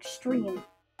quite extreme.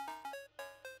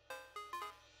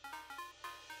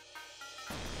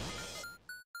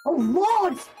 Oh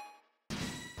Lord!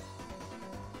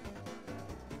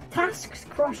 Tasks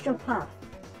crossed your path.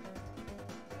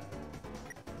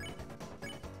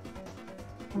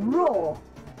 Raw.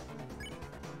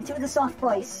 Hit it with a soft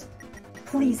voice.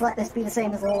 Please let this be the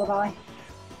same as Lullaby.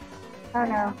 Oh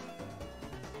no.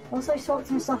 Also talk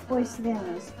to a soft voice to the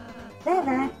enemies.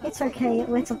 There, it's okay,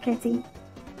 little kitty.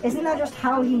 Isn't that just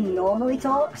how he normally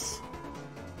talks?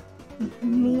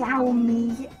 Meow,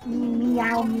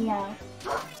 meow, meow.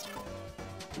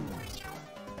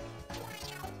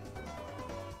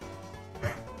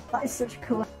 That is such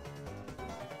cool.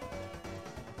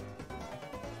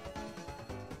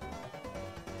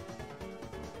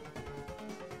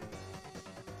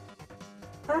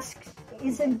 Task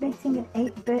is emitting an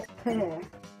 8-bit purr.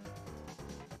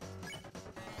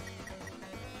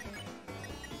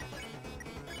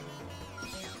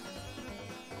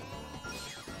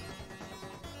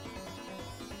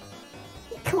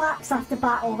 He claps after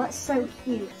battle, that's so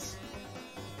cute.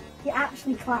 He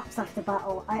actually claps after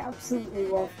battle, I absolutely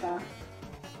love that.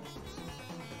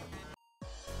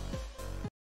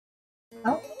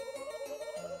 Oh.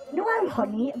 Noel,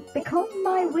 honey, become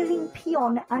my willing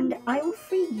peon and I will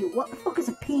free you. What the fuck is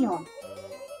a peon?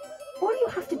 All you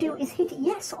have to do is hit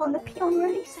yes on the peon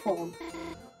release form.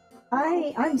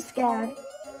 I'm scared.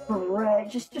 Bruh,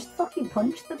 just fucking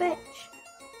punch the bitch.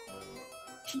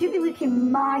 She do be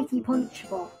looking mighty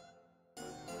punchable.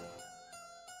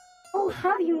 Oh,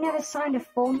 have you never signed a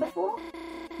form before?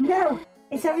 No,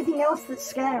 it's everything else that's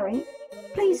scary.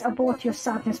 Please abort your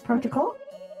sadness protocol.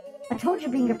 I told you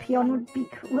being a peon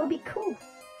will be cool.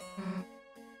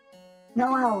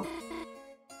 Noel.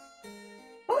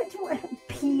 What?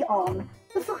 Peon?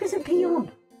 The fuck is a peon?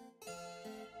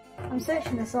 I'm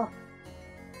searching this up.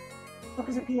 The fuck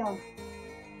is a peon?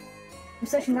 I'm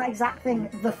searching that exact thing.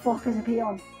 The fuck is a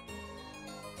peon?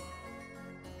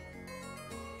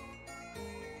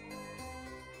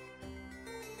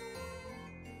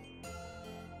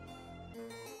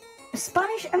 A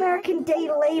Spanish-American day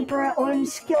labourer or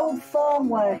unskilled farm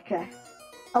worker.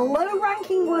 A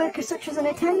low-ranking worker such as an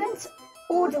attendant,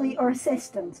 orderly or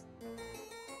assistant.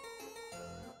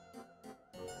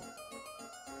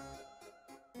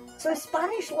 So a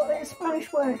Spanish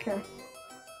worker.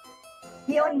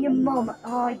 He on your mum.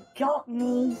 Oh, he got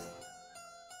me.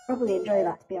 Probably enjoy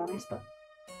that, to be honest, but...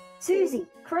 Susie,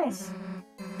 Chris,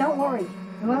 don't worry.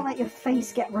 We won't let your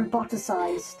face get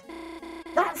roboticized.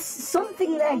 That's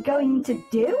something they're going to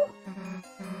do?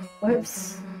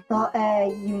 Whoops. Thought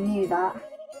you knew that.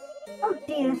 Oh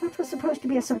dear, that was supposed to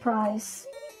be a surprise.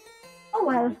 Oh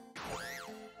well.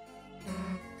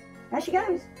 There she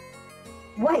goes.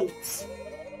 Wait.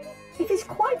 It is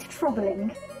quite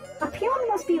troubling. A peon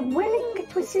must be willing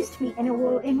to assist me in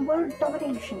world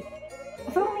domination.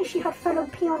 If only she had fellow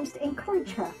peons to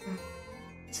encourage her.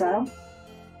 So,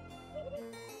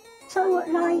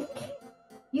 like,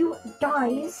 you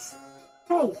guys,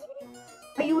 hey,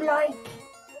 are you, like,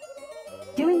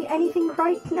 doing anything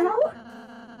right now?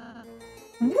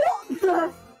 What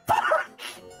the fuck?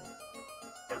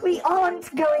 We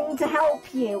aren't going to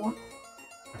help you.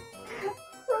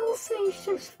 Ralsei's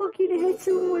just fucking hit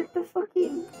him with the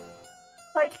fucking,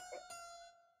 like,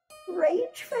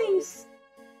 rage face.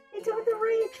 Hit him with the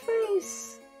rage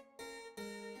face.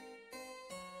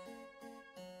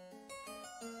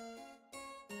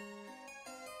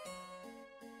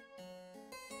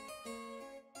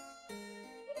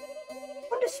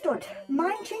 Understood.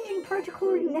 Mind-changing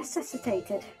protocol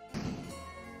necessitated.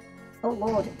 Oh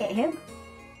lord, hit him?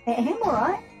 Hit him,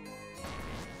 alright?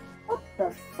 What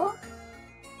the fuck?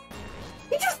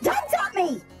 He just danced at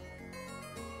me!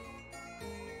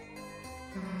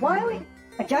 Why are we...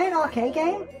 a giant arcade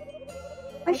game?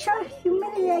 I shall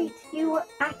humiliate you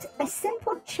at a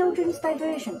simple children's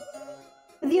diversion.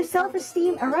 With your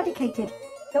self-esteem eradicated,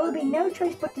 there will be no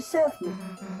choice but to serve me.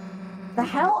 The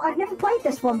hell? I've never played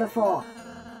this one before.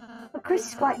 But Chris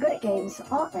is quite good at games,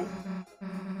 aren't they?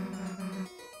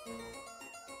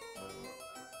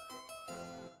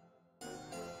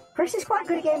 Chris is quite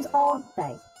good at games, aren't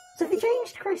they? So if they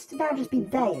changed Chris to now just be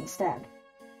they instead.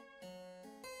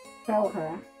 Show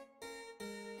her.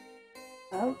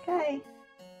 Okay.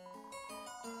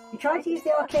 You tried to use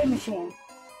the arcade machine.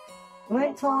 You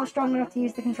weren't tall or strong enough to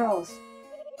use the controls.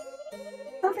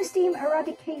 Self-esteem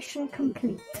eradication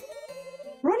complete.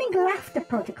 Running laughter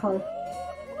protocol.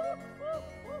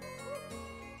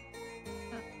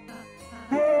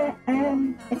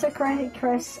 it's okay,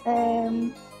 Chris.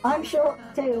 I'm short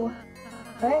too.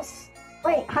 Chris?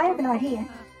 Wait, I have an idea.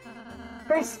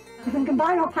 Chris, if we can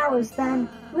combine our powers, then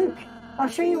Luke, I'll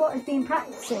show you what has been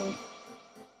practicing.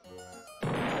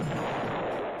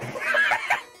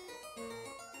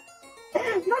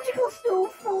 Magical snow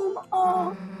form.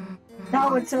 Oh, now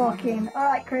we're talking.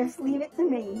 Alright, Chris, leave it to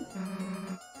me.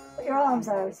 Put your arms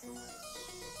out.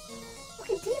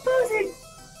 Okay, T-posing.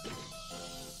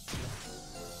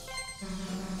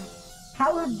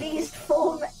 Power Beast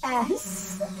Form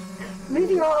S.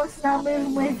 Move your arms, now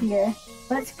move with you.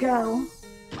 Let's go.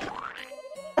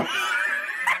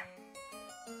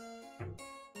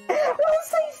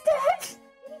 Rosai's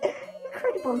dead!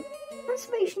 Incredible.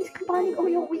 Transformation is combining all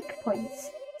your weak points.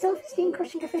 Self-esteem,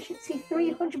 crushing efficiency,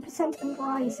 300% and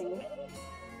rising.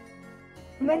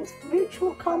 Commence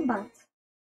mutual combat.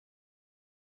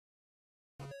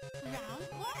 Round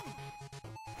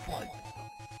one.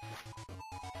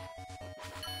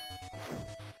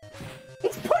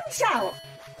 It's Punch Out!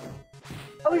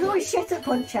 I was always shit at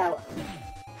Punch Out.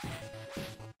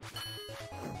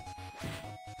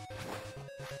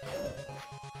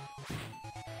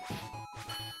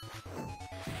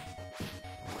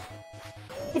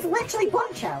 It's literally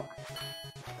Punch Out.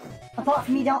 Apart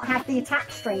from you don't have the attack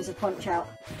strings of Punch Out.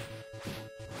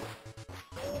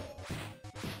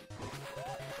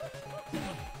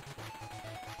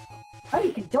 Oh,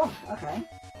 you can duck, okay.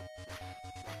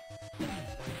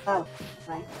 Oh,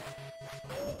 okay.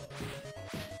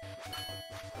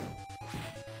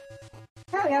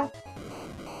 There we go.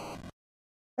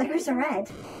 There goes the red.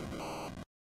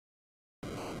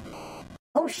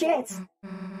 Oh shit!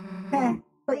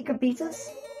 Thought you could beat us?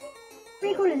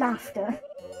 Pretty good laughter.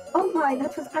 Oh my,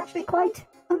 that was actually quite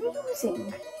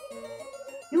amusing.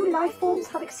 You life forms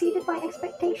have exceeded my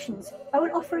expectations. I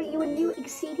will offer you a new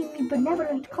exceedingly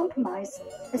benevolent compromise.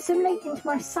 Assimilate into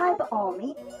my cyber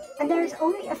army, and there is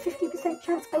only a 50%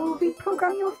 chance I will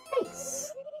reprogram your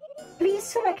face. Please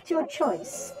select your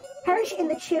choice. Perish in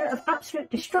the chill of absolute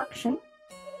destruction,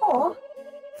 or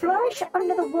flourish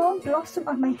under the warm blossom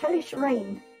of my hellish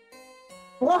reign.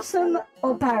 Blossom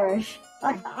or perish?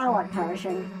 I like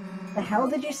perishing. The hell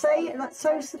did you say? That's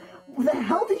so. The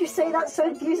hell did you say that so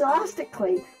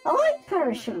enthusiastically? I like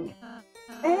perishing.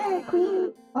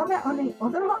 Queen, are there any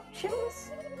other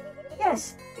options?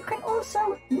 Yes, you can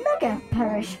also mega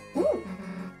perish. Ooh.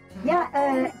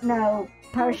 Yeah, no,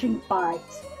 perishing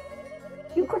bites.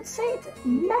 You could say it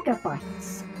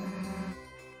megabytes.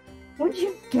 Would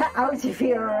you get out of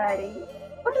here already?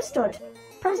 Understood.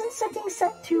 Present setting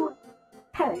set to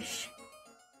perish.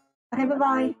 Okay,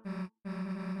 bye-bye.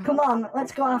 Come on,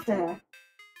 let's go after her.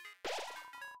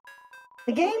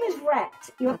 The game is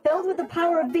wrecked. You are filled with the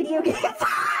power of video game violence.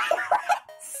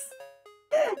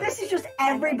 This is just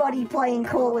everybody playing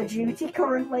Call of Duty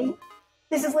currently.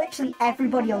 This is literally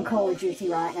everybody on Call of Duty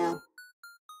right now.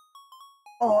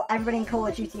 Or everybody in Call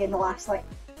of Duty in the last, like,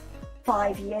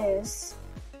 5 years.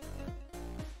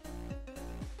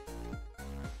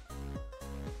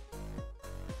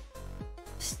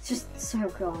 It's just so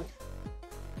good.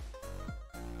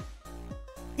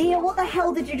 Dear, what the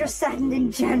hell did you just send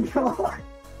in general?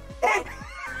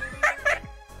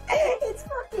 It's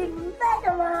fucking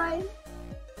Megamind!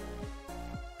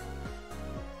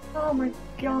 Oh my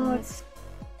god.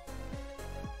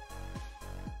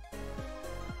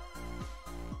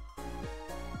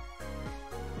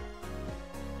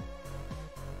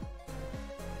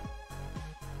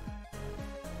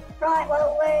 Right,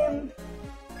 well,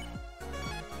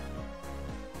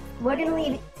 we're gonna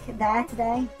leave it there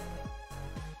today.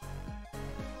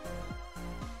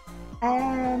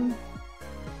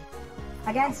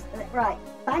 I guess, right,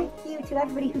 thank you to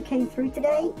everybody who came through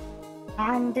today,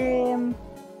 and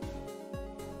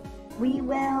we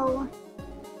will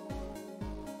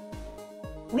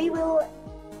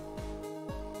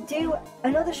do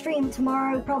another stream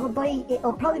tomorrow, probably.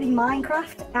 It'll probably be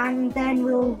Minecraft, and then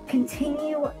we'll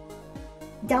continue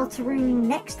Deltarune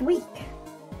next week.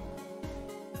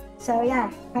 So yeah,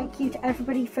 thank you to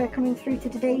everybody for coming through to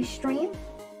today's stream.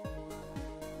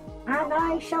 And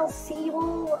I shall see you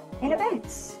all in a bit.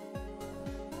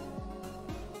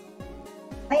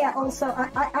 Oh yeah, also,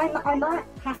 I might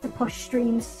have to push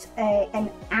streams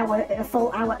a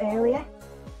full hour earlier.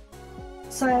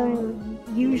 So,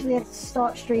 usually I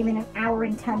start streaming an hour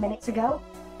and 10 minutes ago.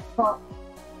 But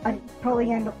I'd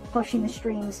probably end up pushing the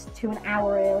streams to an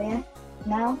hour earlier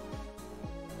now.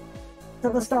 So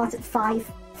they'll start at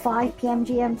 5 PM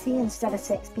GMT instead of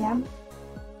 6 PM.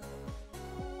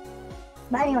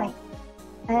 But anyway,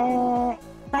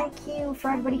 thank you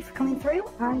for everybody for coming through,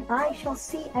 and I shall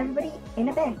see everybody in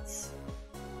a bit.